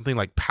 Something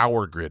like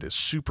Power Grid is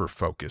super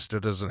focused.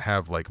 It doesn't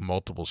have like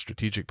multiple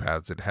strategic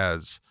paths. It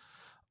has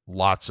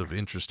lots of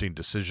interesting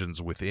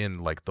decisions within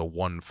like the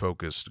one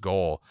focused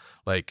goal.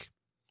 Like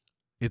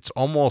it's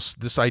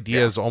almost, this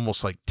idea is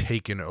almost like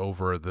taken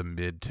over the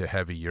mid to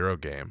heavy Euro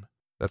game.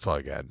 That's all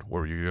I got. What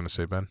were you going to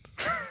say, Ben?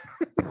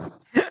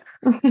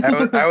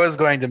 I was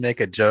going to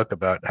make a joke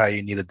about how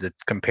you needed to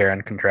compare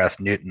and contrast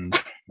Newton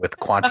with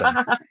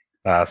quantum,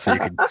 so you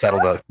could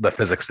settle the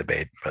physics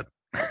debate. But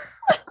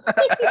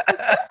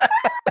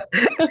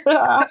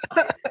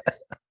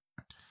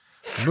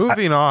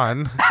moving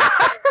on.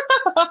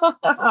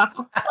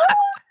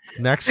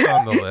 Next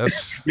on the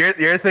list.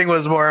 Your thing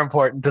was more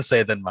important to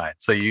say than mine.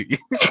 So you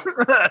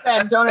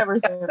Ben, don't ever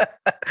say it.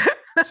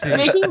 See,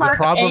 Making the Mark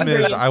problem angry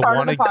is is I part of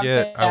want to the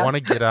get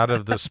podcast. out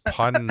of this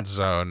pun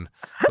zone,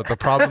 but the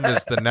problem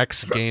is the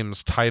next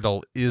game's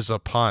title is a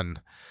pun.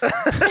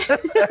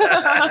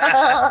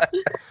 The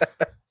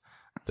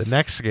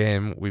next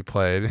game we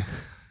played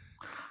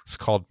is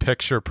called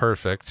Picture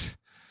Perfect,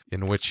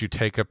 in which you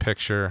take a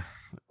picture.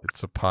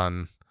 It's a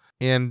pun.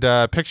 And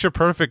Picture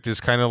Perfect is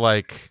kind of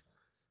like,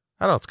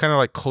 I don't know, it's kind of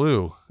like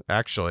Clue,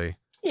 actually.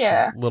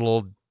 Yeah. It's a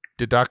little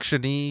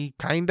deduction-y,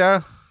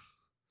 kinda.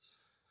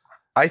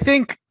 I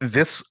think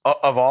this,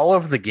 of all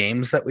of the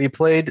games that we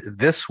played,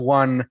 this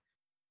one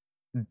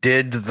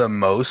did the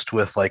most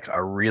with like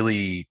a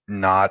really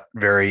not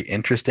very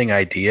interesting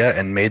idea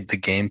and made the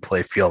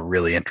gameplay feel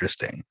really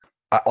interesting.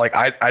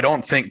 I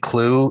don't think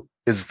Clue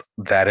is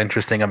that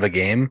interesting of a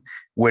game,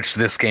 which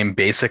this game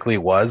basically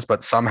was,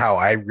 but somehow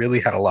I really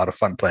had a lot of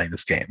fun playing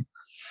this game.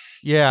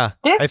 Yeah,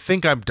 This- I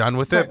think I'm done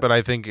with it, but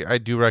I think I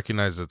do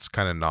recognize it's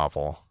kind of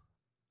novel.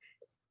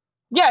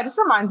 Yeah, it just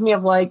reminds me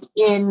of like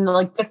in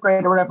like 5th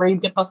grade or whatever, you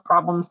get those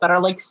problems that are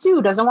like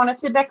Sue doesn't want to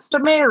sit next to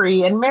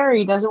Mary, and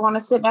Mary doesn't want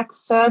to sit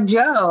next to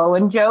Joe,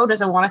 and Joe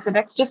doesn't want to sit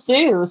next to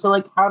Sue. So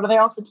like, how do they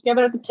all sit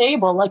together at the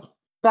table? Like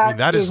that. I mean,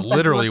 that is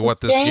literally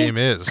what this game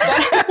is. is.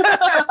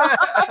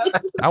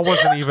 That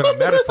wasn't even a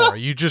metaphor.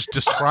 You just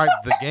described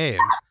the game.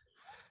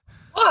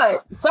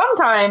 But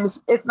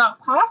sometimes it's not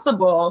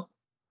possible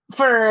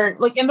for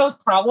like in those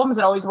problems.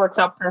 It always works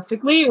out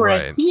perfectly.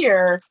 Whereas Right.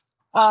 here,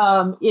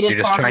 it is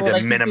You're just trying possible, to like,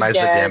 you could minimize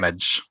the get-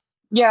 damage.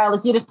 Yeah,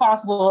 like it is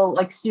possible.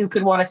 Like Sue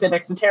could want to sit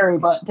next to Terry,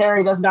 but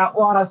Terry does not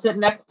want to sit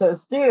next to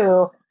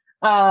Sue.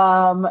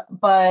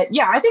 But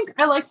yeah, I think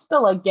I like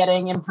still like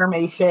getting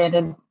information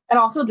and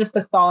also just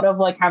the thought of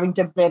like having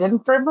to bid in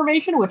for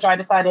information, which I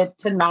decided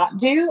to not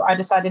do. I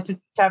decided to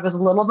have as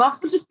little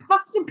knowledge as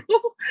possible.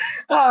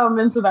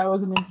 And so that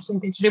was an interesting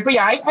thing to do. But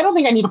yeah, I don't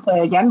think I need to play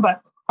again,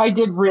 but I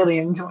did really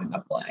enjoy the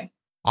play.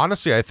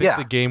 Honestly, I think Yeah.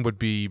 the game would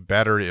be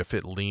better if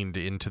it leaned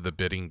into the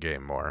bidding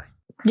game more.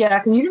 Yeah,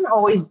 because you didn't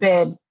always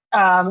bid.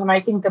 And I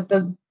think that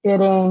the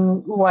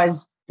bidding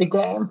was the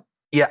game.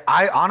 Yeah,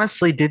 I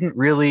honestly didn't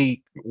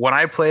really. When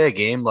I play a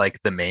game, like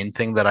the main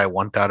thing that I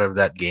want out of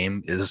that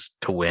game is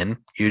to win,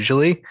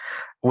 usually.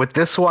 With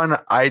this one,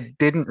 I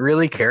didn't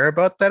really care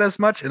about that as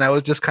much. And I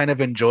was just kind of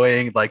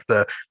enjoying like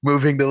the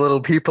moving the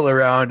little people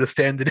around to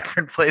stand in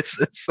different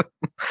places. It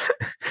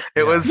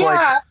Yeah. was like,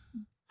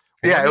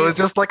 Yeah, yeah, it was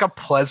just like a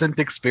pleasant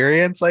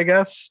experience, I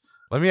guess.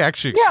 Let me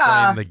actually explain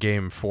Yeah. the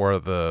game for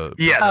the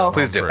Yes, Oh,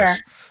 please do. fair.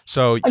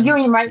 So you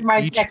mean my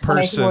each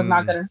explanation was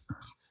not person-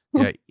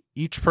 good.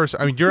 each person,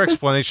 I mean, your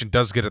explanation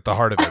does get at the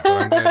heart of it,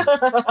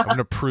 but I'm going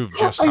to prove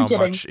just I'm how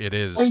kidding. much it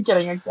is. I'm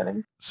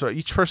kidding. So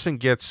each person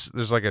gets,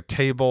 there's like a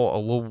table, a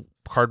little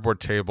cardboard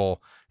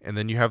table, and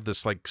then you have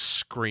this like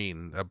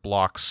screen that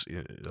blocks,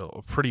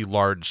 a pretty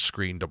large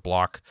screen to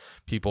block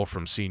people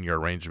from seeing your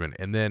arrangement.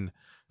 And then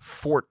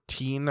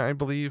 14, I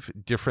believe,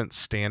 different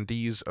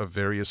standees of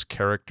various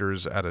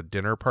characters at a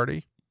dinner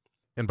party.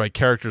 And by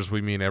characters,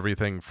 we mean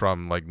everything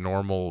from like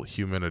normal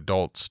human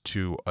adults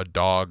to a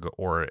dog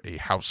or a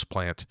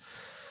houseplant.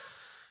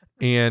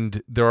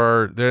 And there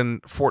are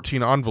then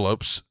 14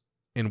 envelopes,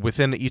 and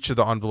within each of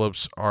the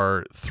envelopes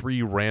are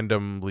 3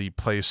 randomly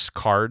placed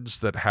cards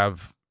that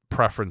have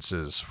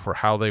preferences for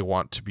how they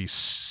want to be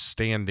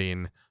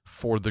standing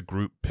for the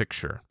group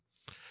picture.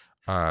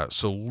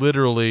 So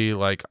literally,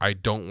 like, I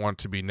don't want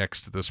to be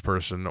next to this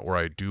person, or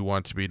I do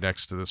want to be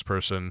next to this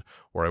person,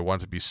 or I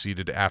want to be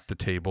seated at the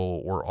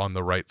table or on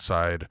the right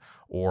side,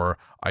 or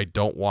I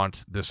don't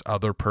want this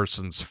other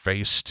person's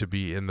face to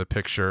be in the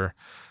picture.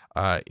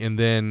 And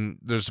then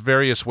there's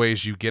various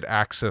ways you get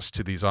access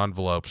to these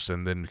envelopes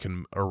and then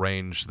can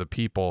arrange the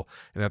people.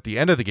 And at the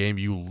end of the game,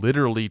 you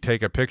literally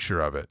take a picture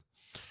of it.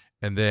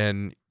 And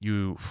then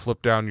you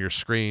flip down your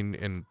screen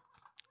and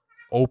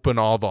open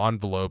all the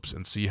envelopes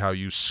and see how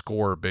you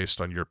score based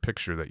on your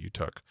picture that you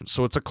took.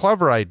 So it's a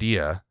clever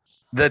idea.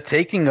 The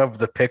taking of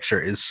the picture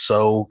is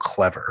so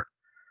clever.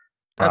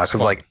 That's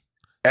Because fun. like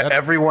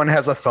everyone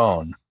has a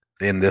phone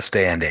in this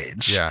day and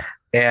age. Yeah.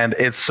 And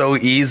it's so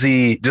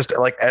easy, just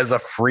like as a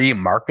free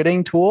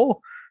marketing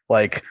tool,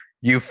 like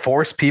you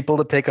force people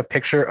to take a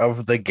picture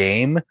of the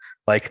game.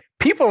 Like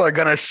people are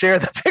going to share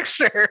the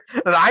picture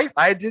that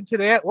I did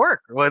today at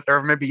work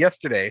or maybe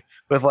yesterday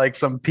with like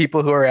some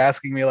people who are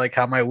asking me like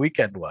how my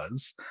weekend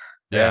was.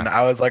 Yeah. And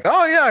I was like,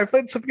 oh yeah, I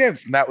played some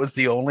games. And that was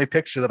the only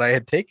picture that I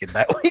had taken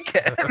that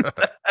weekend.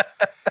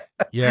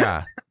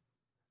 Yeah.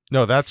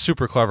 No, that's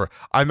super clever.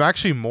 I'm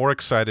actually more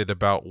excited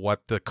about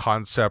what the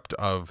concept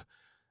of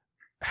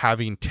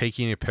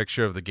taking a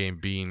picture of the game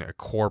being a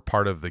core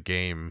part of the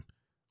game,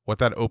 what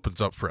that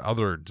opens up for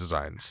other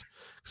designs.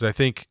 Because I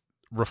think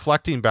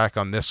reflecting back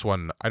on this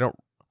one,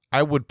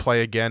 I would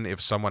play again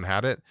if someone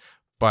had it,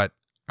 but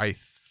I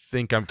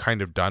think I'm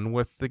kind of done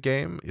with the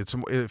game. It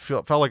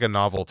felt like a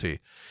novelty.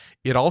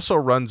 It also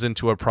runs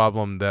into a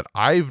problem that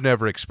I've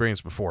never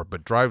experienced before,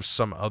 but drives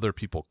some other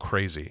people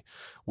crazy,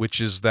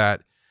 which is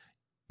that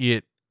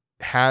it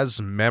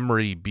has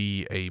memory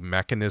be a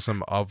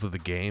mechanism of the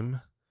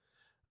game.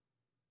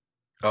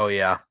 Oh,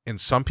 yeah.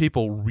 And some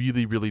people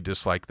really, really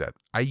dislike that.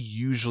 I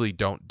usually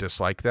don't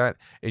dislike that.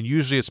 And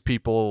usually it's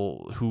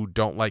people who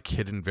don't like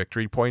hidden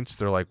victory points.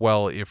 They're like,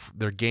 well, if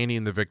they're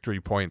gaining the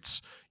victory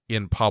points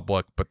in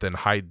public, but then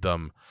hide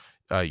them,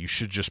 you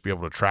should just be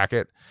able to track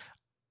it.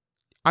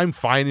 I'm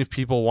fine if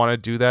people want to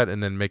do that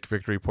and then make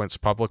victory points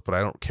public, but I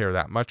don't care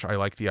that much. I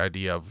like the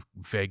idea of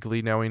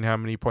vaguely knowing how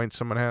many points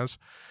someone has.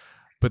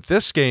 But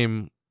this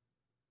game,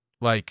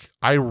 like,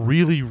 I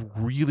really,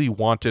 really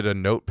wanted a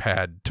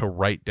notepad to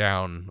write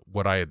down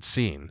what I had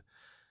seen,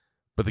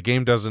 but the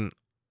game doesn't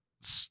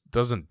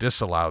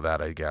disallow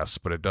that, I guess,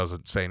 but it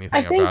doesn't say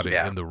anything about it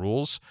in the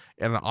rules.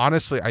 And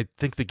honestly, I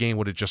think the game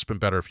would have just been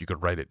better if you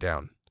could write it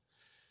down.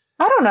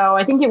 I don't know.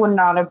 I think it would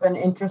not have been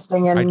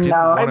interesting. And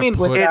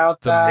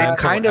without the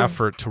mental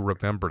effort to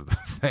remember the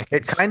things.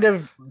 It kind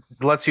of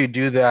lets you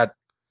do that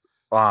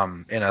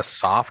in a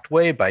soft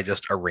way by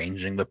just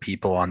arranging the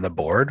people on the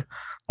board.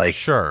 Like,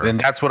 sure. And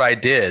that's what I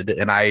did.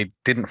 And I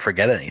didn't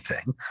forget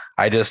anything.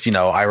 I just,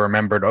 I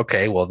remembered,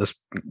 okay, well,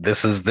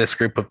 this is this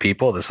group of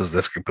people. This is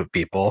this group of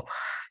people.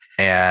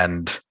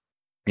 And,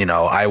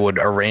 I would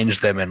arrange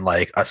them in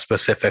like a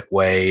specific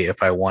way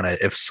if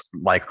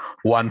like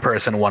one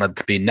person wanted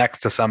to be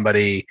next to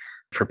somebody.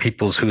 For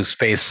people whose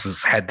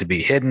faces had to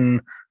be hidden,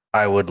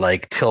 I would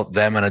like tilt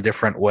them in a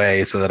different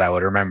way so that I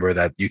would remember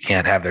that you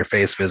can't have their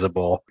face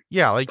visible.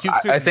 Yeah, like you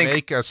could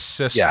make a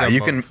system.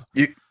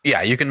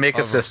 Yeah, you can make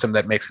a system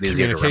that makes it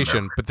easier to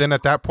remember. But then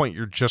at that point,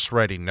 you're just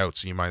writing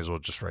notes, and you might as well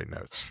just write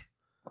notes.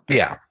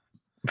 Yeah,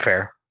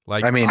 fair.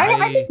 Like,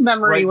 I think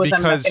memory was a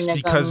mechanism.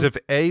 Because if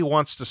A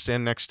wants to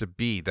stand next to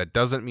B, that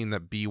doesn't mean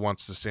that B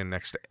wants to stand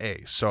next to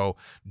A. So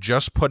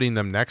just putting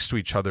them next to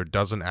each other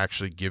doesn't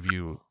actually give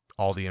you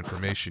all the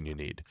information you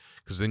need,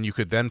 because then you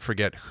could then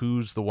forget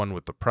who's the one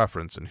with the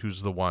preference and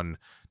who's the one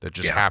that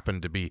just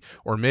happened to be.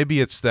 Or maybe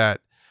it's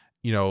that,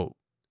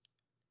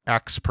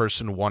 X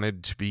person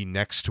wanted to be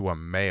next to a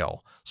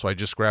male, so I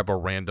just grab a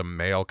random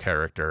male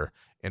character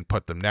and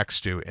put them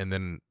next to, and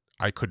then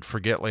I could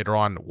forget later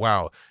on,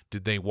 wow,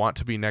 did they want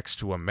to be next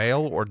to a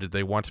male or did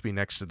they want to be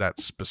next to that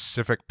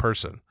specific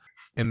person?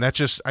 And that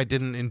just, I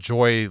didn't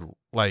enjoy.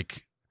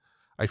 Like,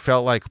 I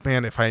felt like,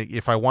 man, if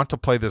I want to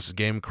play this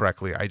game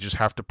correctly, I just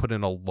have to put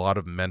in a lot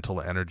of mental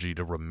energy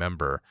to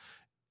remember,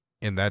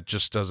 and that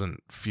just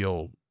doesn't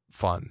feel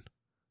fun.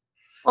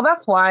 Well,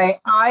 that's why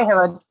I have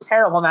a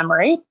terrible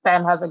memory.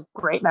 Ben has a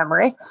great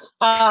memory.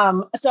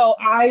 So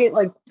I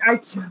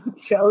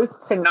chose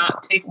to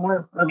not take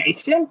more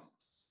information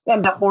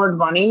and to hoard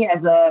money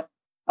as a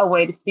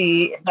way to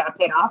see if that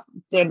paid off.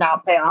 Did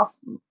not pay off.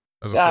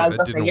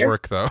 That didn't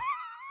work, though.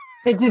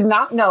 It did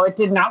not. No, it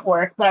did not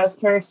work. But I was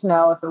curious to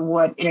know if it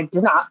would, and it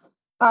did not.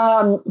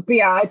 But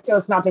yeah, I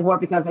chose not to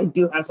work because I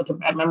do have such a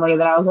bad memory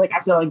that I was like, I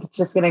feel like it's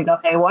just going to go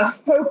haywire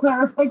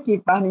if I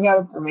keep finding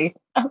out information.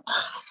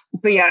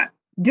 But yeah,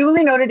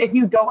 duly noted. If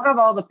you don't have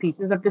all the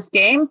pieces of this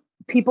game,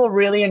 people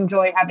really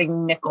enjoy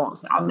having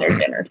nickels on their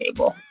dinner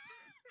table.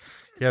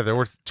 Yeah, there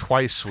were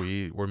twice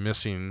we were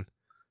missing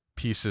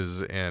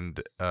pieces,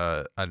 and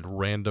a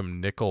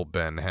random nickel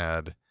Ben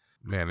had.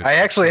 Man, I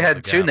actually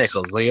had two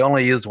nickels. We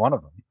only used one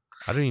of them.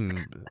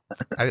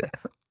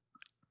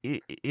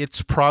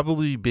 It's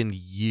probably been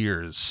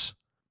years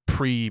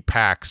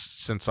pre-PAX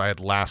since I had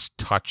last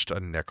touched a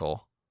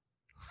nickel.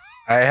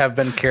 I have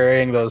been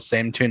carrying those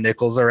same two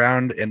nickels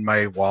around in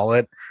my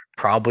wallet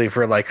probably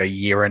for like a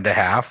year and a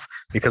half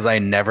because I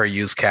never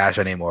use cash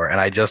anymore. And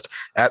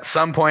at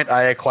some point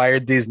I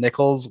acquired these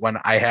nickels when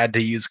I had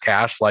to use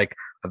cash like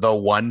the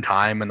one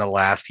time in the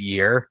last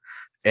year,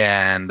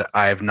 and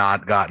I've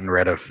not gotten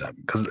rid of them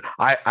because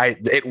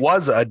it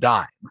was a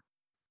dime.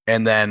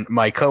 And then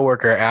my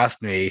coworker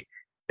asked me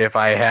if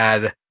I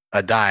had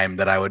a dime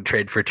that I would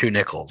trade for two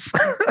nickels.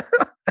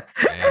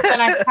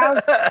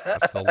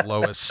 That's the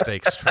lowest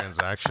stakes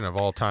transaction of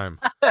all time.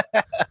 I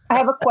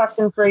have a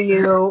question for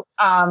you.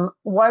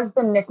 Was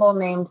the nickel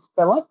named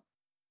Philip?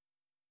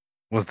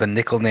 Was the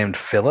nickel named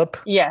Philip?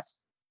 Yes.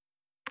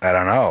 I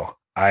don't know.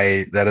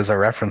 That is a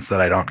reference that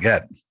I don't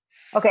get.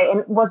 Okay,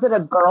 and was it a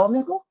girl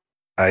nickel?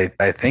 I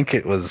think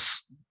it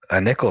was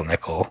a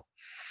nickel.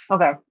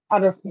 Okay, I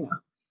just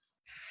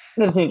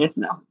needed to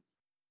know.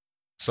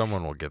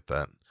 Someone will get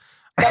that.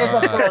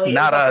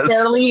 That is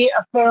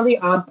a fairly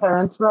Odd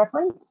Parents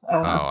reference.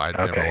 I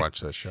never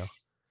watched that show.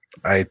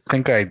 I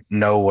think I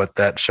know what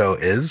that show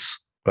is,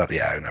 but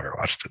yeah, I've never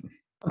watched it.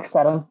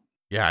 Upsetting.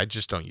 Yeah, I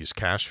just don't use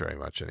cash very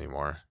much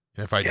anymore.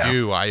 And if I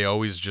do, I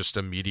always just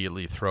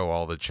immediately throw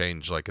all the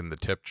change like in the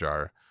tip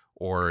jar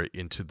or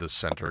into the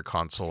center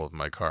console of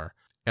my car.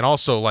 And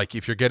also, like,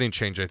 if you're getting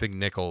change, I think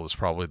nickel is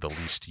probably the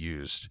least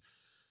used.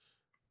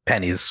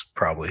 Pennies,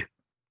 probably.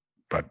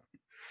 But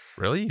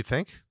Really? You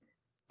think?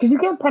 Because you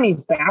get pennies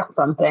back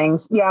from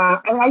things. Yeah,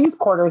 and I use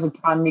quarters a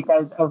ton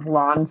because of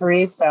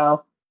laundry,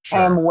 so I Sure.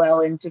 am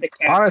well into the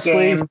cash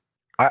Honestly, game.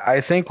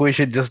 I think we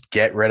should just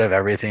get rid of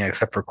everything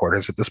except for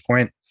quarters at this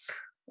point.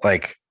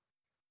 Like,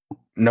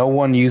 no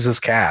one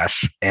uses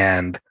cash,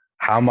 and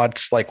how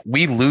much, like,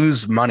 we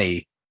lose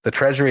money. The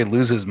treasury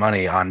loses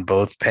money on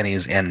both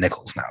pennies and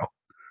nickels now.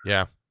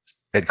 Yeah.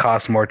 It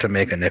costs more to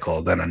make a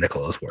nickel than a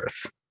nickel is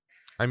worth.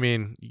 I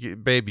mean,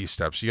 baby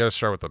steps. You got to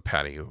start with a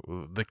penny.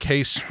 The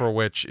case for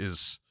which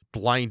is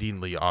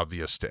blindingly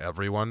obvious to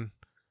everyone,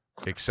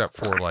 except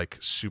for like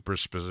super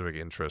specific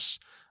interests.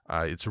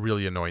 It's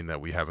really annoying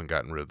that we haven't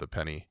gotten rid of the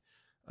penny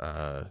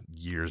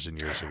years and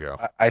years ago.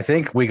 I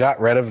think we got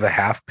rid of the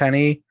half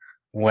penny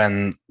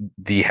when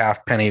the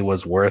half penny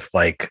was worth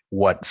like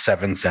what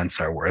 7 cents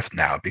are worth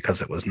now,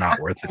 because it was not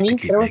worth it to Penny?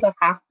 keep There was making.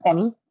 a half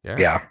penny.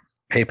 Yeah,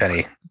 hey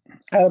penny.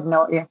 I had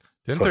no idea.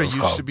 Didn't what there it was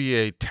used to called. be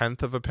a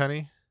tenth of a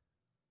penny?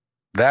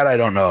 That I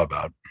don't know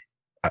about.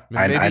 I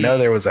Maybe- know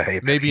there was a hey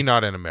penny. Maybe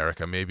not in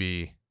America.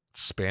 Maybe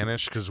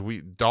Spanish, because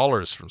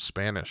dollars from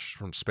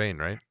Spain,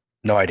 right?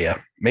 No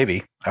idea.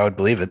 Maybe I would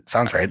believe it.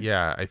 Sounds right.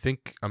 Yeah, I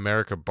think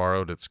America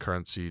borrowed its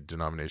currency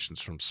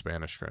denominations from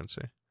Spanish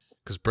currency,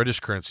 because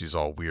British currency is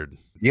all weird.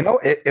 You know,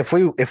 if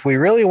we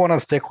really want to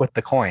stick with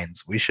the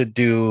coins, we should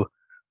do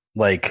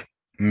like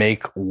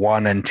make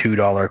 $1 and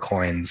 $2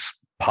 coins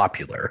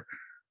popular.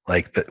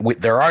 Like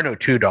there are no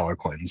 $2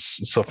 coins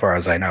so far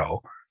as I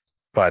know,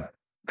 but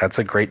that's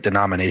a great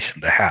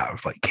denomination to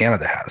have. Like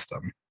Canada has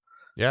them.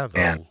 Yeah,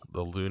 And-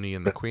 the loony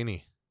and the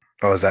queenie.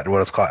 Oh, is that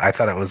what it's called? I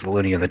thought it was the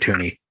loony and the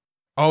toonie.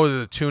 Oh,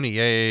 the toonie.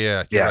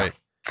 Yeah. You're Yeah. right.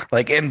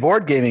 Like in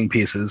board gaming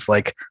pieces,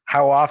 like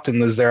how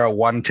often is there a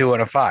 1, 2,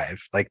 and a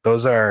 5? Like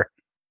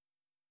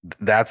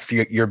that's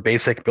your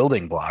basic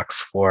building blocks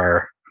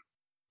for,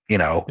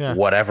 Yeah.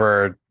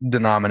 whatever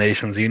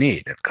denominations you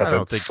need, because I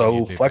don't it's think you so need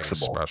anything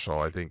flexible. special.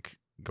 I think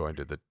getting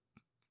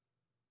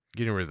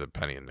rid of the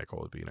penny and nickel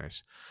would be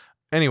nice.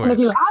 And if Anyways,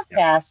 you have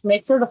cash,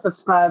 make sure to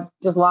subscribe.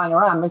 Just lying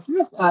around, make sure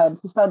to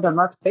subscribe to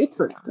Mark's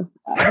Patreon.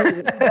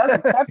 He does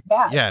accept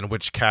cash. yeah, in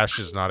which cash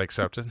is not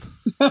accepted.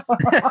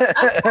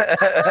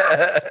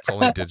 It's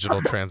only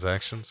digital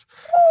transactions.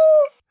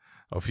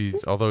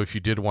 Although if you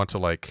did want to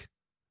like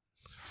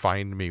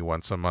find me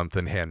once a month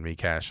and hand me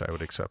cash, I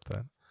would accept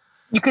that.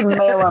 You can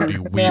mail It'd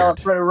them. be Mail weird.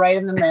 it, put it right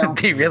in the mail.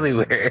 It'd be really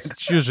weird.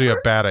 It's usually a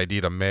bad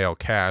idea to mail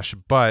cash,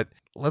 but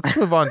let's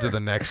move on to the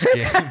next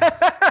game.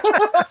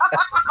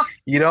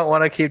 You don't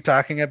want to keep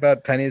talking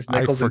about pennies,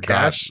 nickels, and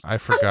cash. I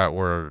forgot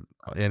where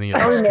any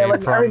of Are this we came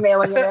mailing? Are we from.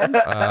 mailing it in?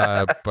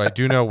 But I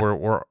do know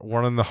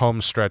we're in the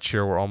home stretch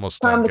here. We're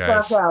almost Time done, to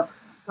guys. crash out.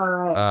 All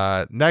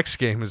right. Next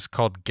game is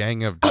called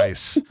Gang of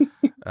Dice.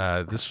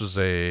 This was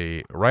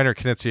a Reiner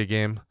Knizia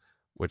game,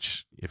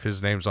 which if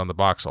his name's on the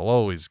box, I'll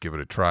always give it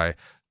a try.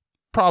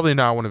 Probably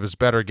not one of his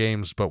better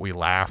games, but we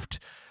laughed.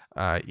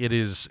 It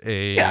is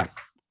a Yeah.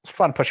 It's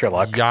fun. Push your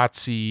luck.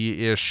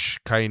 Yahtzee-ish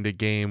kind of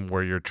game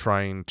where you're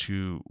trying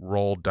to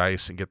roll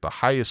dice and get the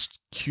highest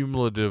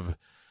cumulative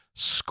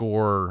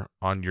score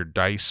on your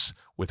dice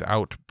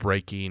without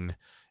breaking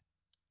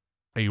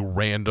a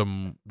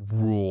random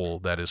rule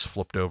that is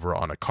flipped over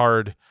on a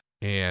card.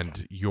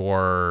 And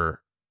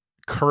your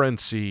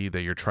currency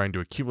that you're trying to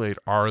accumulate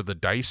are the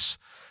dice.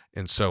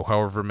 And so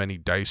however many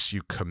dice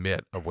you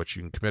commit, of which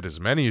you can commit as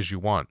many as you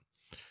want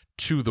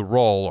to the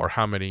roll, or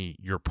how many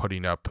you're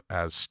putting up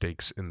as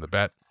stakes in the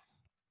bet.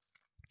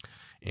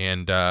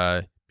 And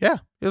yeah,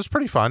 it was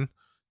pretty fun.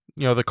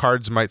 The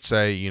cards might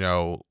say,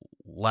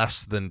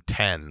 less than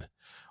 10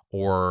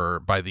 or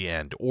by the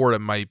end, or it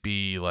might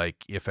be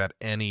like if at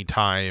any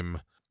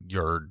time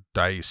your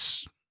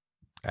dice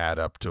add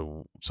up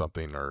to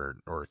something or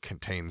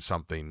contain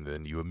something,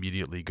 then you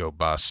immediately go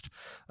bust.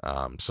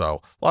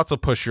 So lots of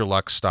push your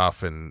luck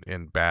stuff and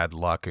bad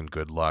luck and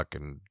good luck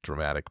and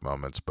dramatic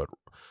moments, but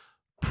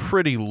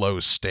pretty low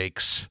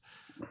stakes,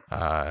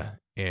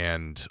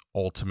 and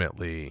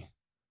ultimately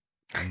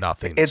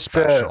nothing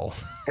special.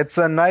 It's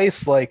a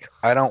nice, like,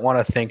 I don't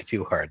want to think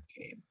too hard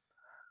game.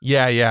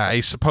 Yeah. I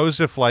suppose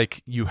if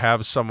like you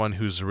have someone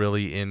who's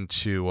really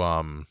into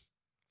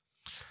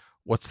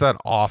what's that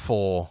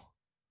awful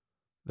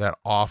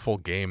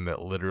game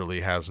that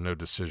literally has no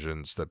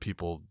decisions that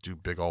people do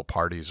big old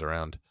parties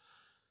around?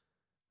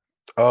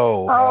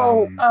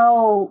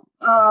 Bunko?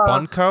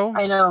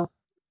 I know.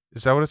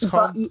 Is that what it's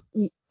called?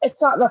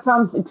 That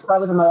sounds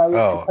incredibly familiar.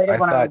 Oh, I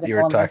thought you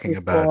were talking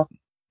about.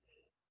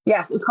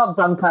 Yes, it's called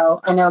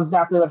Bunko. I know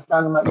exactly what it's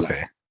talking about. Okay,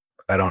 yes.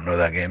 I don't know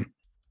that game.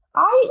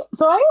 I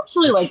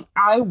actually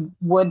I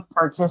would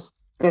purchase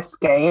this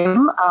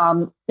game.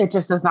 It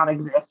just does not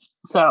exist.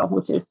 So,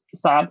 which is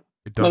sad.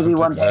 It doesn't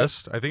Maybe one day.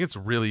 exist. I think it's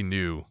really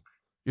new.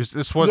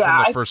 This was in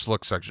the first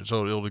look section,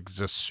 so it'll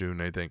exist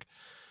soon, I think.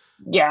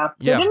 Yeah.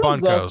 Yeah,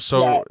 Bunko.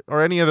 So,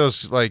 or any of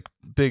those like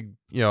big,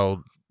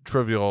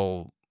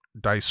 trivial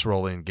dice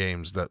rolling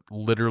games that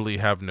literally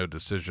have no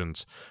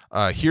decisions.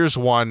 Here's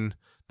one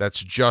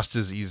that's just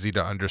as easy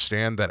to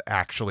understand that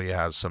actually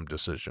has some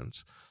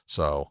decisions.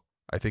 So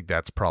I think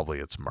that's probably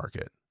its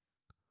market.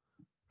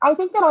 I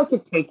think that I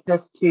could take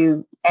this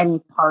to any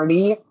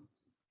party.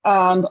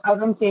 And I've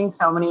been seeing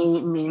so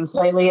many memes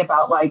lately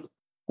about like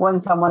when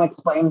someone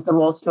explains the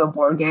rules to a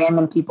board game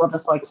and people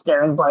just like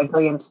staring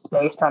blankly into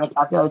space trying to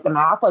calculate the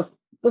math. Like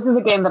this is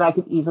a game that I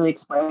could easily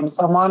explain to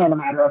someone in a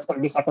matter of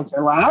 30 seconds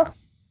or less.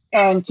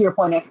 And to your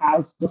point, it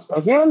has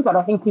decisions, but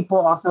I think people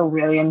also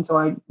really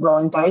enjoy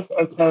rolling dice,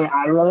 aka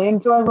I really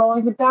enjoy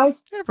rolling the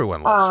dice.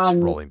 Everyone loves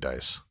rolling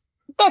dice.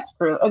 That's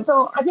true. And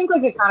so I think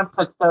like it kind of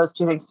puts those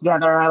two things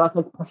together. I like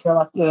push your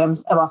luck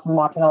games. I've also been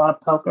watching a lot of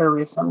poker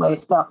recently.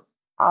 So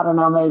I don't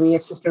know, maybe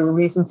it's just a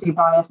recency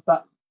bias,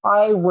 but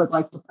I would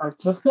like to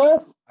purchase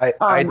this.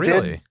 I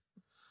Really? did.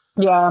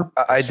 Yeah.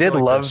 I did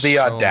like love there's the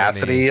so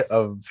audacity many.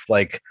 of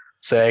like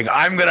saying,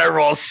 I'm going to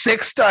roll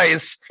 6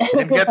 dice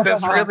and get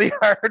this really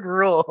hard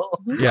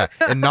rule. Yeah,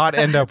 and not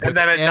end up And with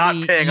then it not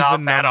any paying even off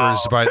at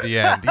numbers all. by the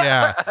end.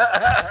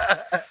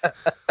 Yeah,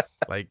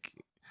 like,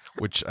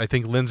 which I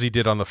think Lindsay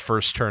did on the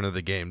first turn of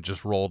the game,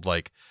 just rolled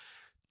like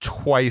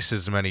twice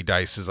as many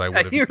dice as I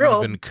would have He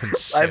rolled- even I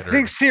considered.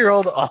 think she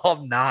rolled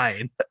all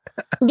 9.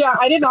 Yeah,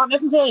 I did not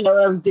necessarily know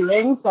what I was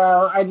doing,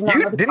 so I did not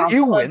know the Didn't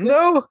you win consequences.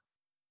 though?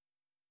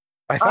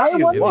 I thought I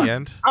you won. in won. the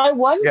end. I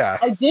won. Yeah.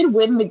 I did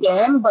win the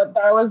game, but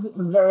that was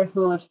a very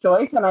foolish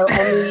choice, and I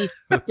only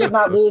did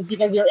not lose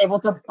because you're able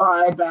to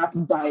buy back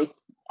dice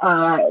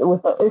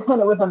with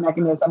a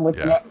mechanism with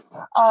Yeah.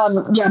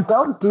 it. Yeah,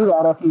 don't do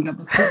that if you get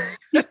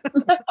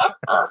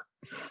the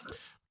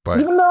But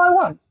even though I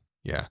won.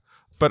 yeah,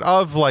 but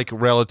of like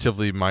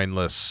relatively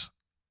mindless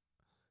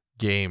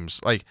games,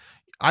 like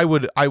I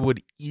would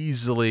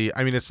easily,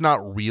 I mean, it's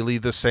not really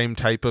the same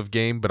type of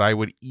game, but I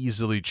would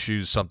easily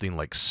choose something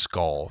like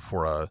Skull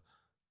for a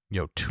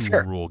 2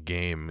 Sure. rule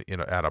game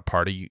at a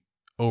party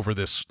over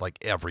this like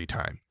every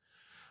time.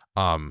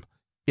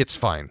 It's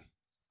fine.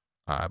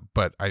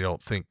 But I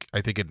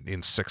think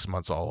in 6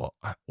 months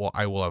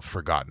I will have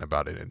forgotten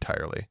about it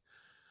entirely.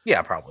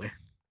 Yeah, probably.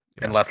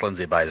 Yeah. Unless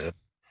Lindsay buys it.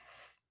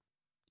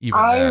 Even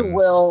I then,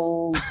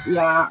 will.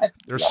 Yeah.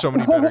 there's so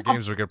many better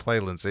games we could play,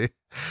 Lindsay.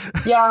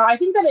 Yeah, I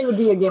think that it would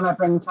be a game I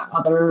bring to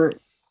other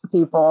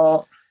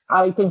people.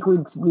 I think we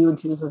would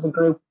choose as a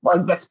group,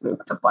 like this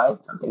group, to play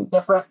something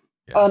different.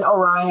 Yeah. And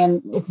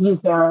Orion, if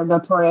he's there,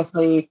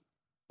 notoriously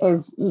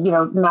is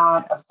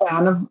not a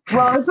fan of.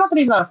 Well, it's not that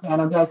he's not a fan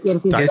of dice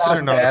games. He's Dice a are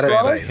bad not bad a at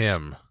fan of dice.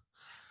 him.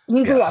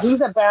 Yes.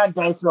 He's a bad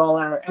dice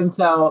roller, and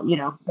so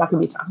that could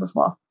be tough as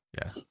well.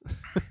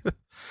 Yeah.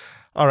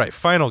 All right,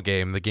 final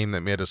game, the game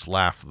that made us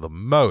laugh the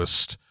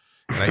most,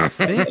 and I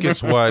think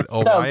is what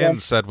Orion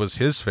good. said was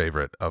his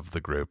favorite of the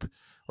group,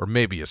 or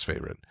maybe his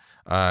favorite.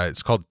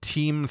 It's called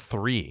Team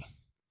 3.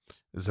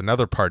 It's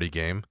another party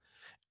game,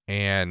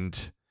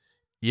 and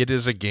it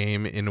is a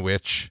game in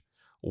which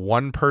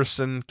one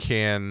person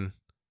can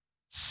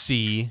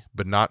see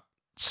but not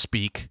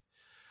speak,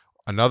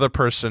 another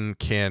person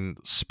can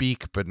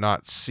speak but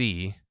not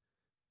see,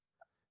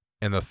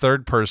 and the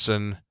third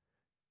person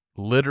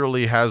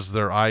literally has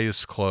their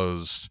eyes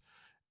closed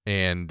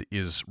and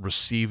is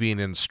receiving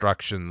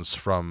instructions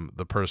from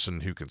the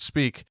person who can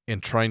speak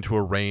and trying to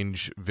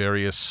arrange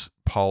various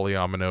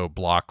polyomino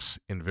blocks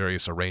in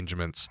various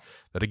arrangements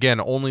that,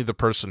 again, only the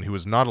person who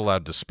is not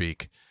allowed to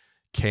speak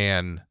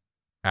can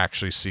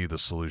actually see the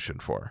solution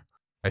for.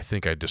 I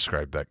think I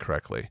described that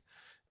correctly.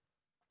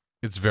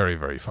 It's very,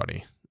 very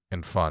funny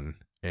and fun,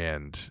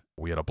 and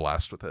we had a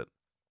blast with it.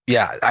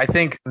 Yeah, I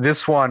think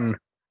this one,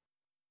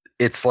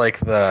 it's like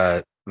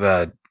the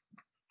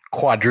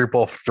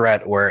quadruple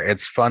threat where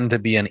it's fun to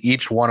be in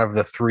each one of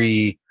the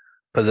 3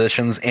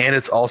 positions, and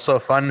it's also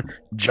fun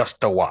just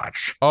to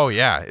watch. Oh,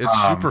 yeah. It's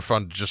super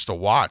fun just to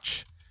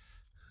watch.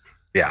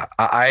 Yeah,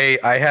 I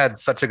had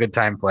such a good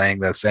time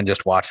playing this and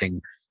just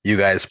watching you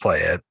guys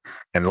play it,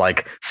 and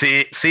like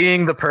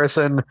seeing the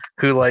person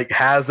who like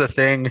has the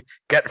thing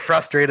get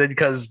frustrated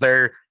because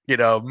their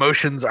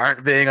motions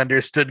aren't being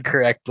understood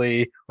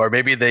correctly, or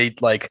maybe they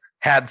like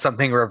had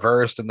something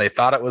reversed and they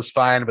thought it was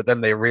fine, but then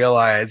they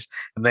realize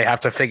and they have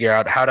to figure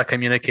out how to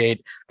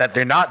communicate that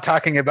they're not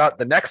talking about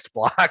the next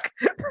block.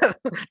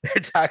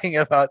 They're talking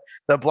about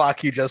the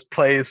block you just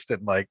placed.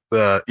 And like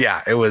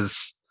it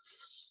was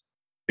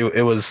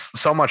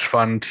so much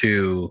fun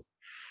to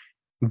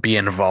be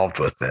involved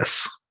with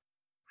this.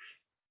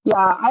 Yeah,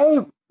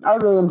 I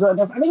really enjoyed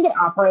this. I think it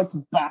operates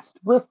best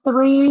with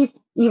 3,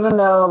 even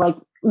though like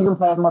you can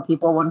play with more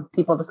people when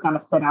people just kind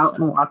of sit out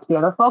and watch the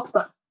other folks.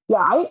 But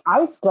yeah,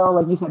 I still,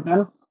 like you said,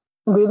 Ben,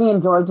 really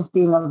enjoy just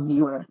being a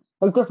viewer,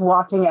 like just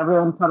watching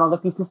everyone put all the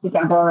pieces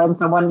together and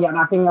someone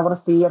not being able to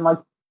see and like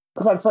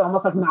potentially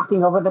almost like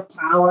knocking over the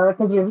tower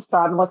because you're just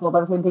trying to like hold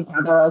everything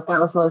together. Like that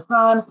was really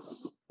fun.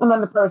 And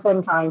then the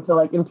person trying to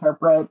like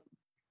interpret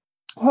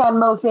hand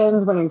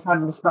motions when you're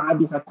trying to describe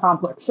these like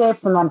complex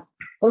shapes, and then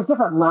there's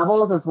different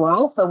levels as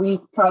well. So we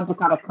tried to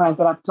kind of crank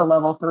it up to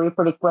level 3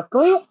 pretty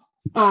quickly,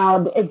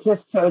 and it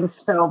just changed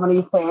so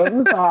many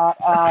things that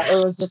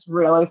it was just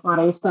really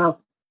funny. So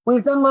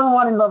we've done level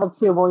 1 and level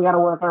 2, but we got to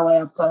work our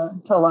way up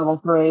to level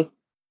 3.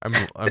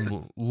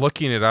 I'm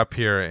looking it up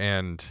here,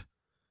 and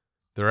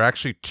there are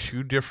actually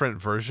 2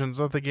 different versions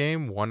of the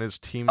game. One is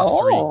Team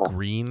 3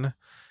 Green,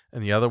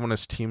 and the other one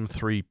is Team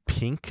 3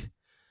 Pink.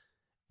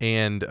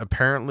 And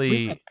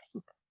apparently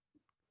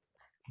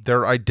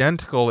they're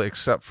identical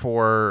except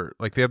for,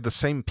 like, they have the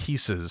same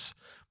pieces,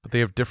 but they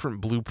have different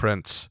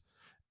blueprints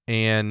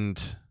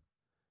and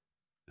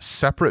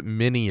separate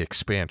mini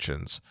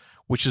expansions,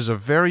 which is a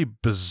very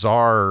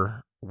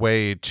bizarre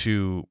way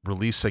to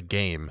release a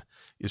game,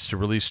 is to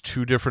release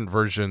two different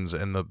versions,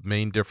 and the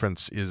main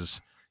difference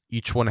is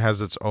each one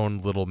has its own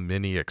little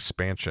mini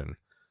expansion.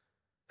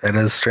 That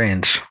is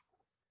strange.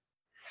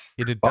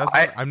 It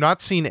doesn't. I'm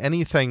not seeing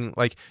anything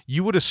like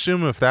you would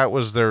assume if that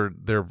was their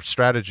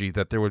strategy,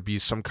 that there would be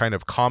some kind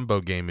of combo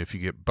game if you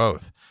get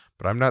both.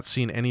 But I'm not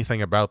seeing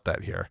anything about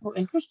that here. Oh,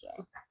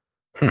 interesting.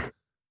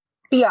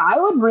 Yeah, I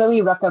would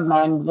really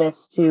recommend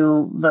this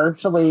to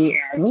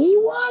virtually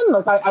anyone.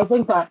 Like, I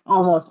think that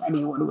almost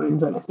anyone would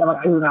enjoy this game.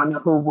 Like, I do not know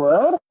who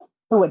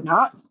would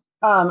not.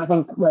 I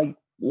think, like,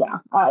 yeah,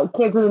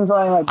 kids would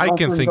enjoy it. Like, I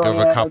can think of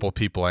a it. couple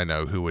people I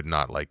know who would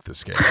not like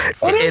this game.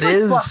 It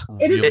is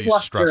really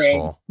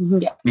stressful.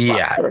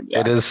 Yeah,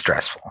 it is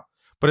stressful.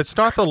 But it's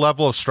not the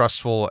level of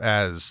stressful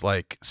as,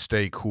 like,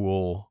 Stay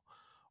Cool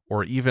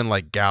or even,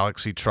 like,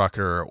 Galaxy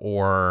Trucker,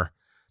 or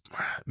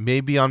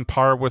maybe on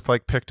par with,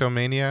 like,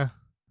 Pictomania.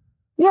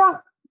 Yeah,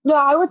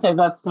 I would say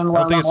that's similar.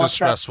 I don't think it's as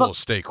stressful as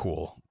Stay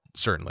Cool,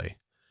 certainly.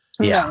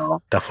 Yeah,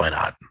 no. definitely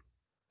not.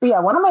 Yeah,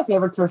 one of my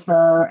favorites for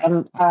sure,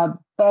 and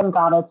Ben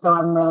got it, so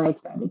I'm really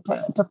excited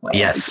to play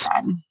yes. it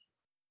again.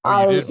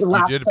 Oh,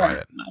 you did buy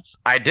it. Much.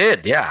 I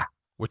did, yeah.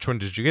 Which one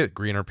did you get,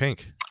 green or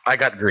pink? I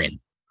got green.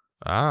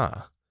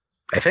 Ah.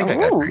 I think I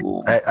got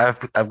green.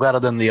 I've got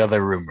it in the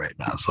other room right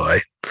now, so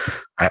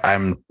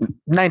I'm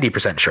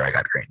 90% sure I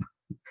got green.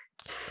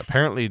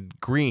 Apparently,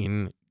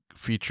 green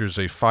features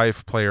a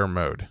 5-player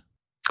mode.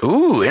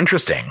 Ooh,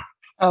 interesting.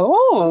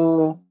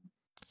 Oh.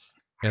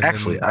 And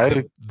actually,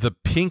 the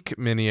pink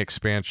mini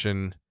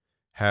expansion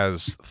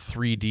has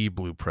 3D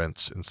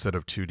blueprints instead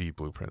of 2D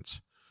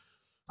blueprints.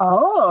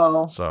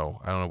 Oh. So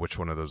I don't know which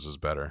one of those is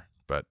better,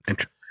 but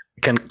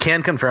can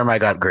confirm I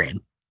got green.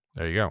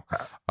 There you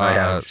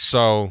go.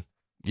 So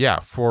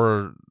yeah,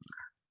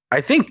 I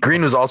think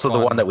green was also the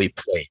one that we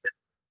played.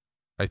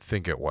 I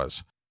think it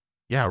was.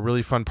 Yeah,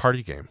 really fun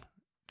party game.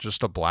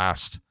 Just a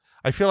blast.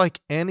 I feel like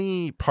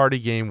any party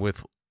game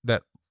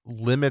that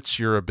limits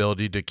your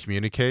ability to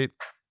communicate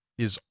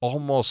is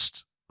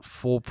almost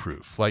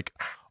foolproof. Like,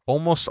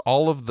 almost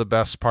all of the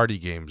best party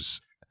games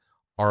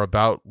are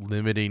about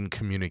limiting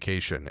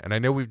communication. And I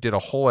know we did a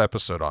whole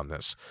episode on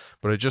this,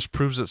 but it just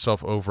proves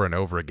itself over and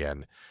over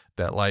again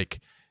that, like,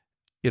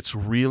 it's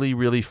really,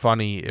 really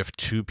funny if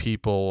two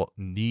people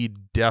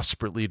need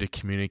desperately to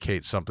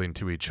communicate something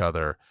to each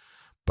other,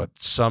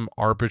 but some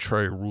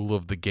arbitrary rule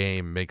of the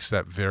game makes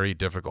that very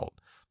difficult.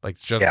 Like,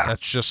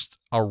 that's just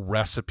a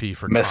recipe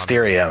for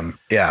Mysterium.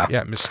 Yeah.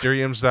 Yeah,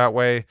 Mysterium's that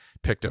way.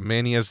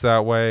 Pictomania's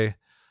that way.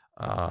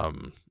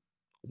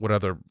 What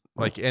other,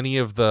 like, any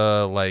of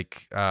the,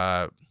 like,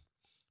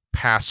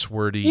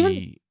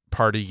 passwordy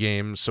party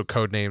games, so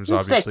Codenames,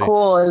 obviously. Stay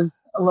Cool is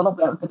a little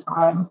bit of the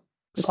time.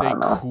 Stay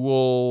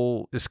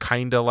Cool is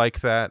kind of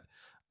like that.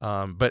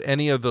 But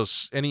any of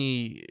those,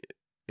 any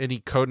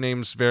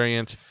Codenames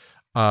variant,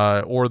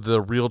 or the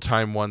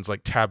real-time ones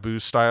like Taboo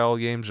style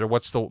games, or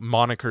what's the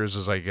monikers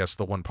is, I guess,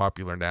 the one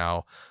popular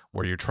now,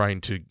 where you're trying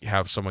to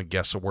have someone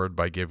guess a word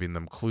by giving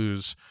them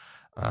clues,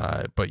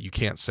 but you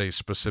can't say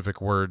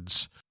specific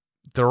words.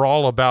 They're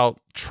all about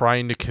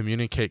trying to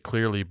communicate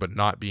clearly but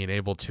not being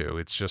able to.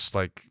 It's just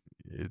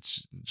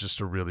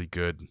a really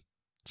good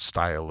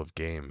style of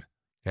game.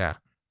 Yeah,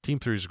 Team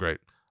 3 is great.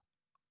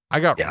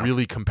 I got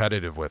really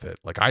competitive with it.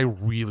 Like, I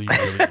really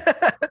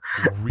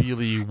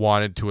really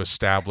wanted to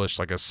establish,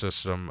 like, a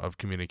system of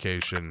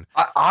communication.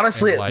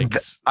 Honestly,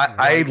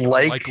 I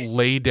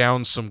lay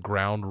down some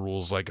ground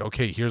rules. Like,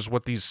 okay, here's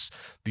what these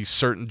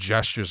certain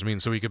gestures mean,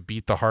 so we could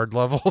beat the hard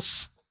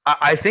levels.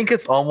 I think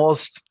it's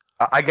almost,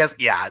 I guess,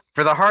 yeah,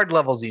 for the hard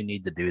levels, you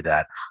need to do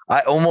that.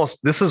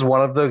 This is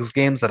one of those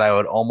games that I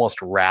would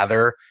almost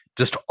rather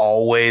just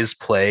always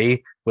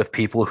play with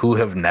people who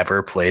have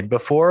never played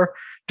before,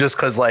 just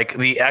because, like,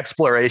 the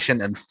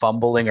exploration and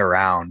fumbling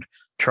around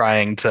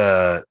trying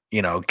to,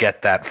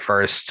 get that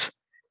first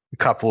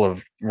couple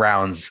of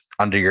rounds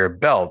under your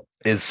belt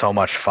is so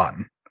much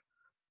fun.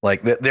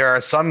 Like, there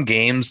are some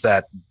games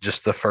that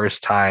just the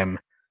first time,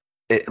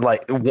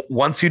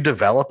 once you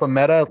develop a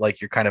meta, like,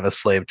 you're kind of a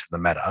slave to the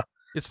meta.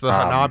 It's the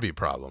Hanabi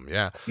problem.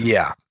 Yeah.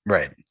 Yeah.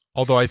 Right.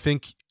 Although I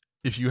think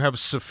if you have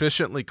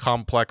sufficiently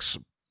complex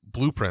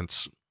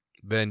blueprints,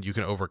 then you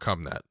can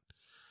overcome that.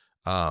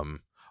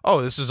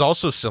 This is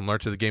also similar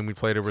to the game we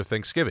played over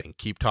Thanksgiving.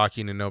 Keep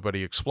talking and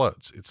nobody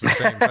explodes. It's the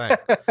same thing.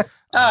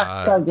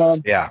 So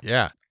good. Yeah.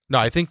 Yeah. No,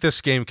 I think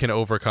this game can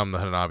overcome the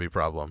Hanabi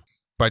problem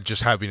by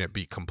just having it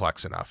be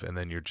complex enough, and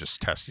then you're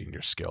just testing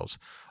your skills.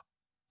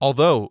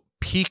 Although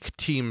peak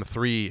Team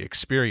 3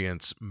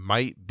 experience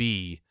might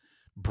be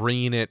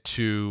bringing it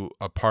to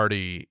a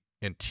party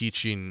and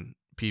teaching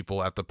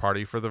people at the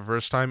party for the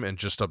first time and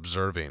just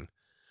observing.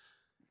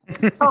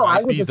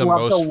 I would be just the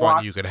love most to fun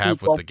watch you could have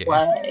people with the game.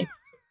 play.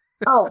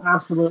 Oh,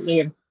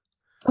 absolutely.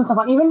 It's so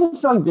fun. Even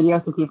just showing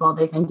videos to people,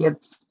 they think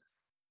it's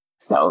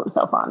so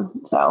fun.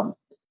 So,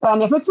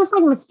 and if it's just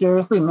like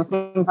mysteriously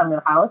missing from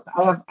your house,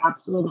 I have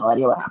absolutely no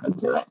idea what happened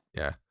to it.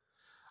 Yeah.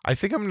 I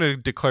think I'm going to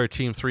declare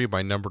Team 3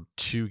 my number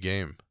 2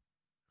 game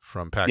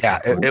from PAX. Yeah,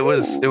 it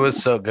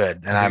was so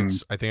good, and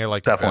I think I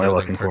like definitely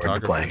looking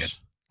forward to playing it.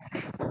 I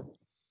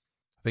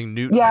think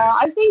Newton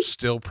is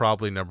still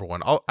probably number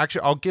 1.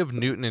 I'll give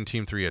Newton and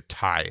Team 3 a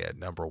tie at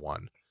number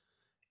 1.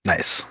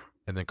 Nice.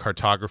 And then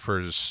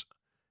Cartographers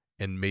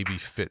and maybe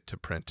Fit to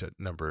Print at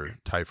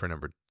tie for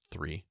number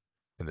 3.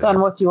 And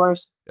then what's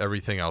yours?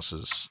 Everything else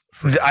is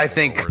I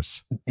think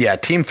yeah,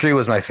 Team 3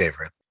 was my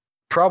favorite.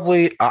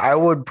 Probably I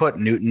would put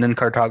Newton and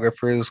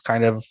Cartographers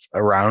kind of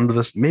around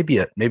this, maybe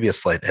a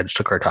slight edge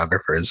to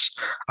Cartographers.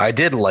 I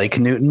did like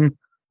Newton.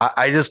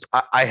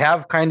 I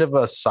have kind of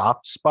a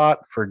soft spot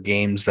for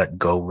games that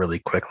go really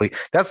quickly.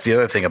 That's the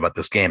other thing about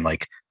this game.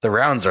 Like the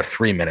rounds are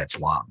 3 minutes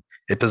long.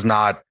 It does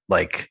not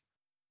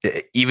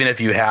even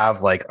if you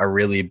have like a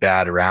really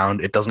bad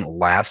round, it doesn't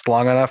last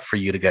long enough for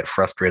you to get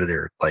frustrated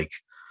or like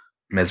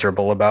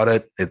miserable about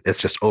it. It's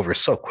just over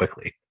so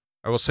quickly.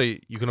 I will say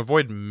you can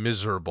avoid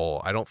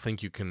miserable. I don't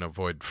think you can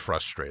avoid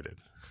frustrated.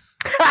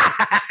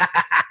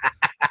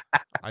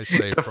 I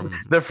say from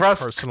the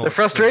frustration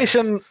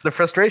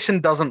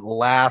doesn't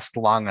last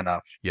long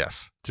enough.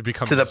 Yes, to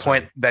become to the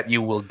point that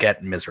you will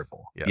get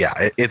miserable. Yes.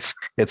 Yeah,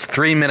 it's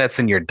 3 minutes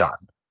and you're done.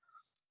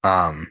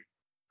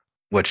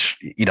 Which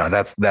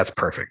that's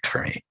perfect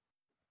for me.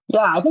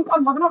 Yeah, I think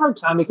I'm having a hard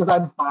time because I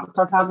bought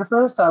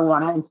Cartographers, so I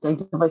want to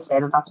instinctively say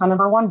that that's my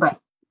number 1. But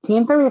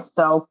Team 3 is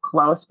so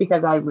close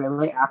because I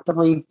really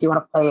actively do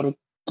want to play it again.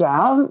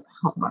 So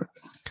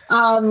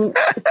I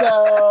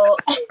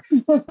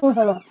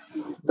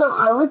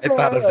would say I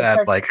thought of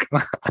that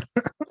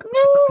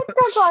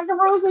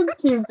Cartographers and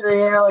Team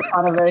 3 are like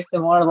on a very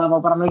similar level,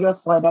 but I'm gonna go a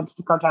slight edge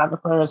to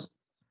Cartographers.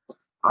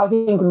 I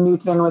think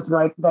Newton was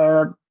right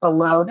there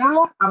below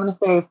that. I'm gonna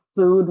say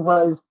Food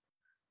was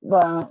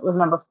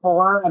number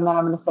 4, and then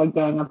I'm gonna say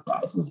Gang of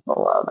Dice is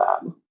below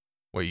that.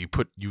 Wait,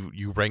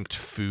 you ranked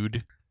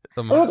Food?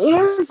 It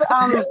is.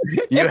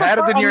 You had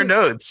it in your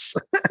notes.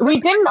 We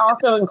didn't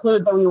also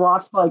include that we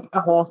watched like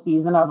a whole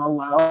season of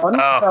Alone.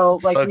 So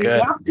we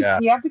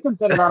have to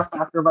consider that a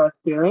factor of our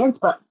experience.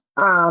 But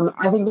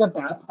I think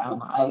that's how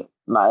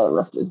my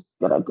list is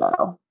gonna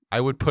go.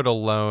 I would put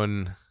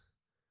Alone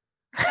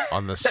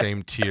on the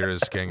same tier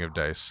as Gang of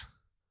Dice.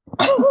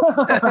 I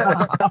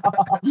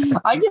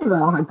give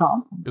that a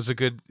call.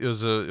 It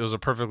was a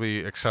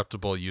perfectly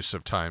acceptable use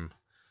of time,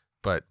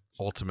 but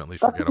ultimately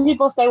forgettable. That's what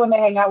people say when they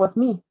hang out with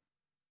me.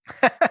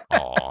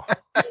 Aw.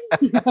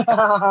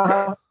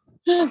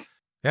 Yeah,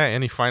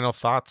 any final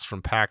thoughts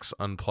from PAX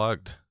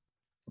Unplugged?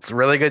 It's a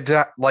really good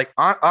job. Like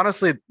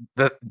honestly,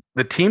 the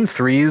Team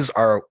 3s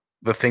are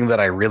the thing that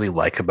I really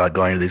like about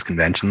going to these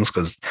conventions,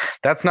 because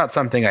that's not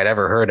something I'd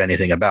ever heard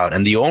anything about.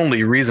 And the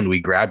only reason we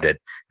grabbed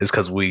it is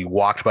because we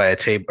walked by a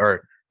table,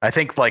 or I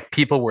think like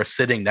people were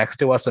sitting next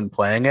to us and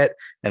playing it,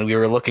 and we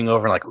were looking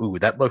over like, ooh,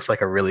 that looks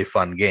like a really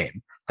fun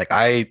game. Like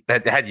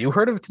had you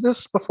heard of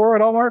this before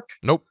at all, Mark?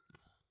 Nope.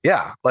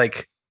 Yeah.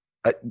 Like,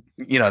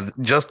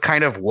 just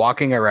kind of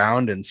walking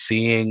around and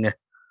seeing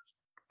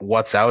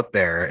what's out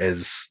there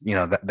is,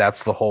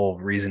 that's the whole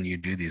reason you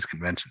do these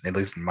conventions, at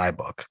least in my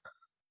book.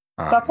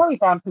 That's how we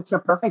found Picture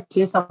Perfect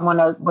too. Someone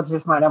was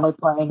just randomly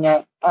playing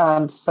it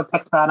and so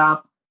picked that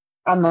up.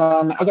 And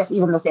then I guess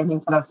even the same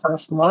thing for the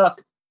first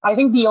look. I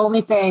think the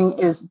only thing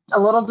is a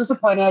little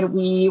disappointed.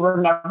 We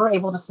were never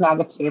able to snag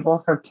a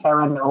table for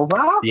Terra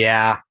Nova.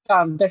 Yeah.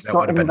 The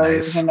shortened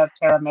version of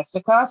Terra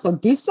Mystica. So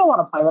do still want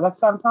to play with it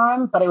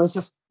sometime, but it was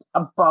just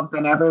a bump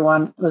in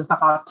everyone. It was the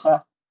hot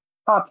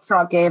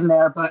shot game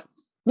there. But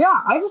yeah,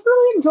 I just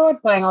really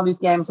enjoyed playing all these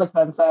games. Like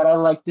Ben said, I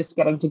like just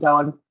getting to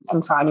go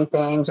and try new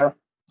things, or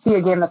see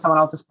a game that someone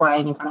else is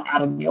playing and kind of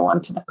add a new one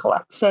to the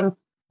collection.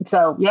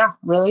 So yeah,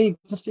 really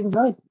just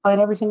enjoyed playing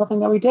every single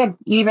thing that we did.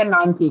 Even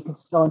 9 Peak is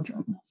still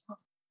enjoying myself.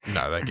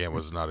 No, that game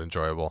was not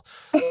enjoyable.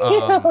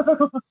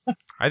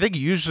 I think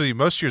usually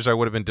most years I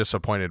would have been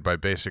disappointed by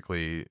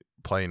basically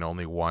playing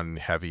only one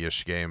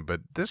heavy-ish game,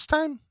 but this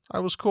time I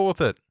was cool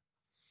with it.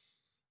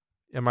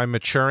 Am I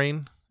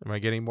maturing? Am I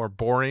getting more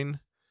boring?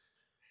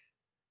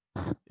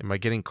 Am I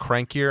getting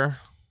crankier?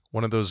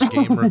 One of those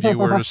game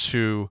reviewers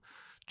who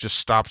just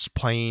stops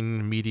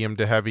playing medium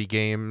to heavy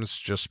games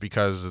just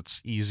because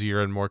it's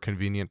easier and more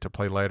convenient to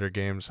play lighter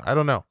games. I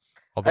don't know.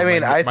 Although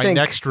I think my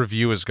next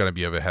review is going to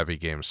be of a heavy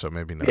game, so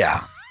maybe not.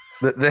 Yeah,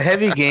 the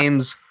heavy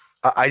games,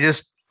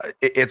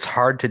 it's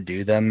hard to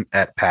do them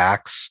at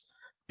PAX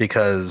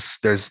because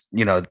there's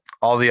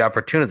all the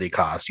opportunity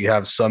cost. You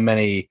have so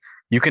many.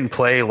 You can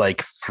play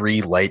like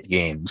 3 light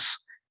games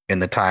in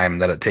the time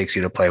that it takes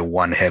you to play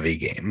one heavy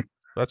game.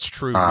 That's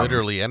true.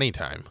 Literally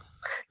anytime.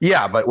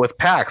 Yeah, but with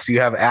PAX, you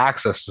have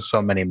access to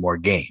so many more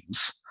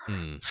games.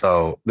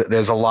 So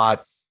there's a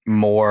lot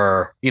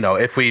more,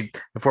 if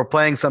we're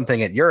playing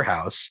something at your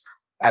house,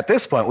 at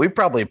this point, we've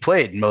probably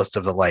played most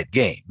of the light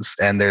games.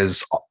 And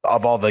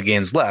of all the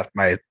games left,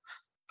 my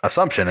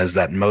assumption is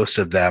that most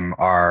of them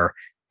are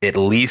at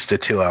least a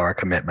 2-hour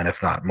commitment,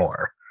 if not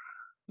more.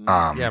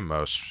 Yeah,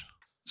 most.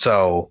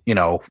 So,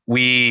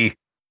 we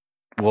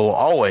will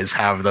always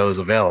have those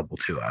available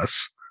to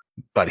us.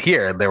 But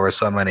here, there were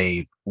so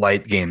many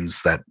light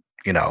games that,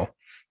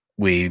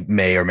 we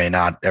may or may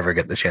not ever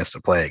get the chance to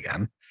play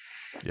again.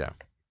 Yeah.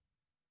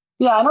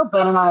 Yeah, I know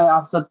Ben and I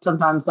also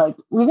sometimes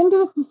we didn't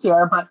do this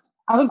year, but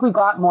I think we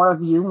got more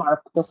of you,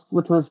 Mark,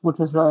 which was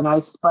really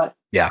nice. But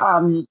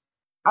yeah,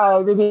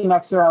 maybe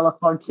next year I look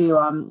forward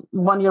to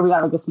one year we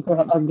got a secret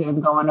Hitler game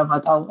going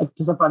of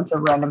just a bunch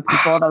of random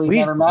people that we've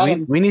never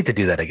met. We need to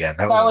do that again.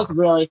 That was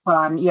really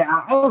fun.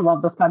 Yeah, I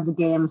love those kinds of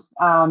games.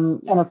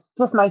 And it's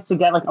just nice to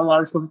get a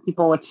large group of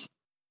people, which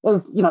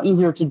is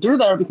easier to do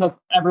there because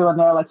everyone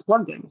there likes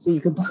board games, so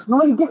you can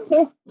definitely get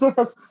it.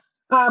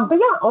 But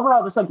yeah,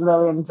 overall, just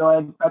really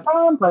enjoyed my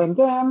time playing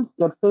games,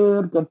 good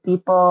food, good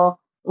people.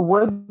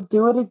 Would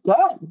do it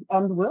again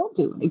and will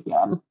do it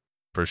again.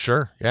 For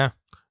sure. Yeah.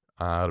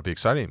 It'll be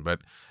exciting.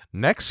 But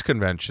next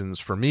conventions,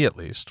 for me at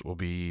least, will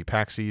be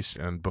PAX East.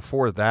 And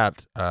before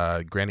that,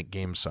 Granite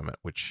Game Summit,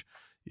 which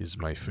is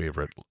my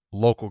favorite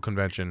local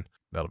convention.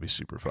 That'll be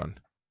super fun.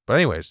 But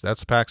anyways,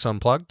 that's PAX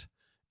Unplugged.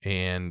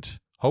 And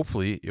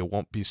hopefully it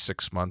won't be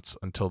 6 months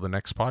until the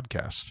next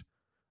podcast.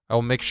 I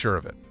will make sure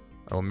of it.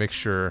 I will make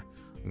sure.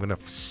 I'm going to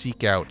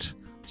seek out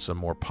some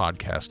more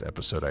podcast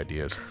episode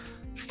ideas.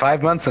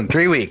 5 months and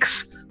 3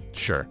 weeks.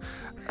 Sure.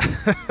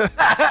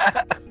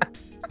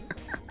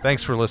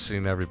 Thanks for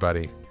listening,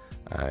 everybody.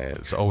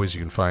 As always,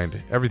 you can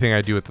find everything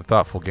I do at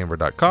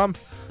thethoughtfulgamer.com.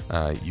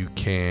 You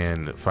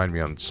can find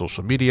me on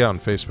social media, on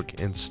Facebook,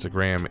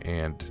 Instagram,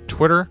 and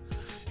Twitter.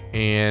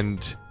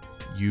 And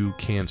you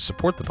can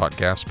support the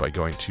podcast by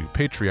going to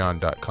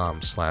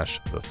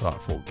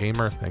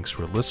patreon.com/thethoughtfulgamer. Thanks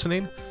for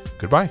listening.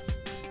 Goodbye.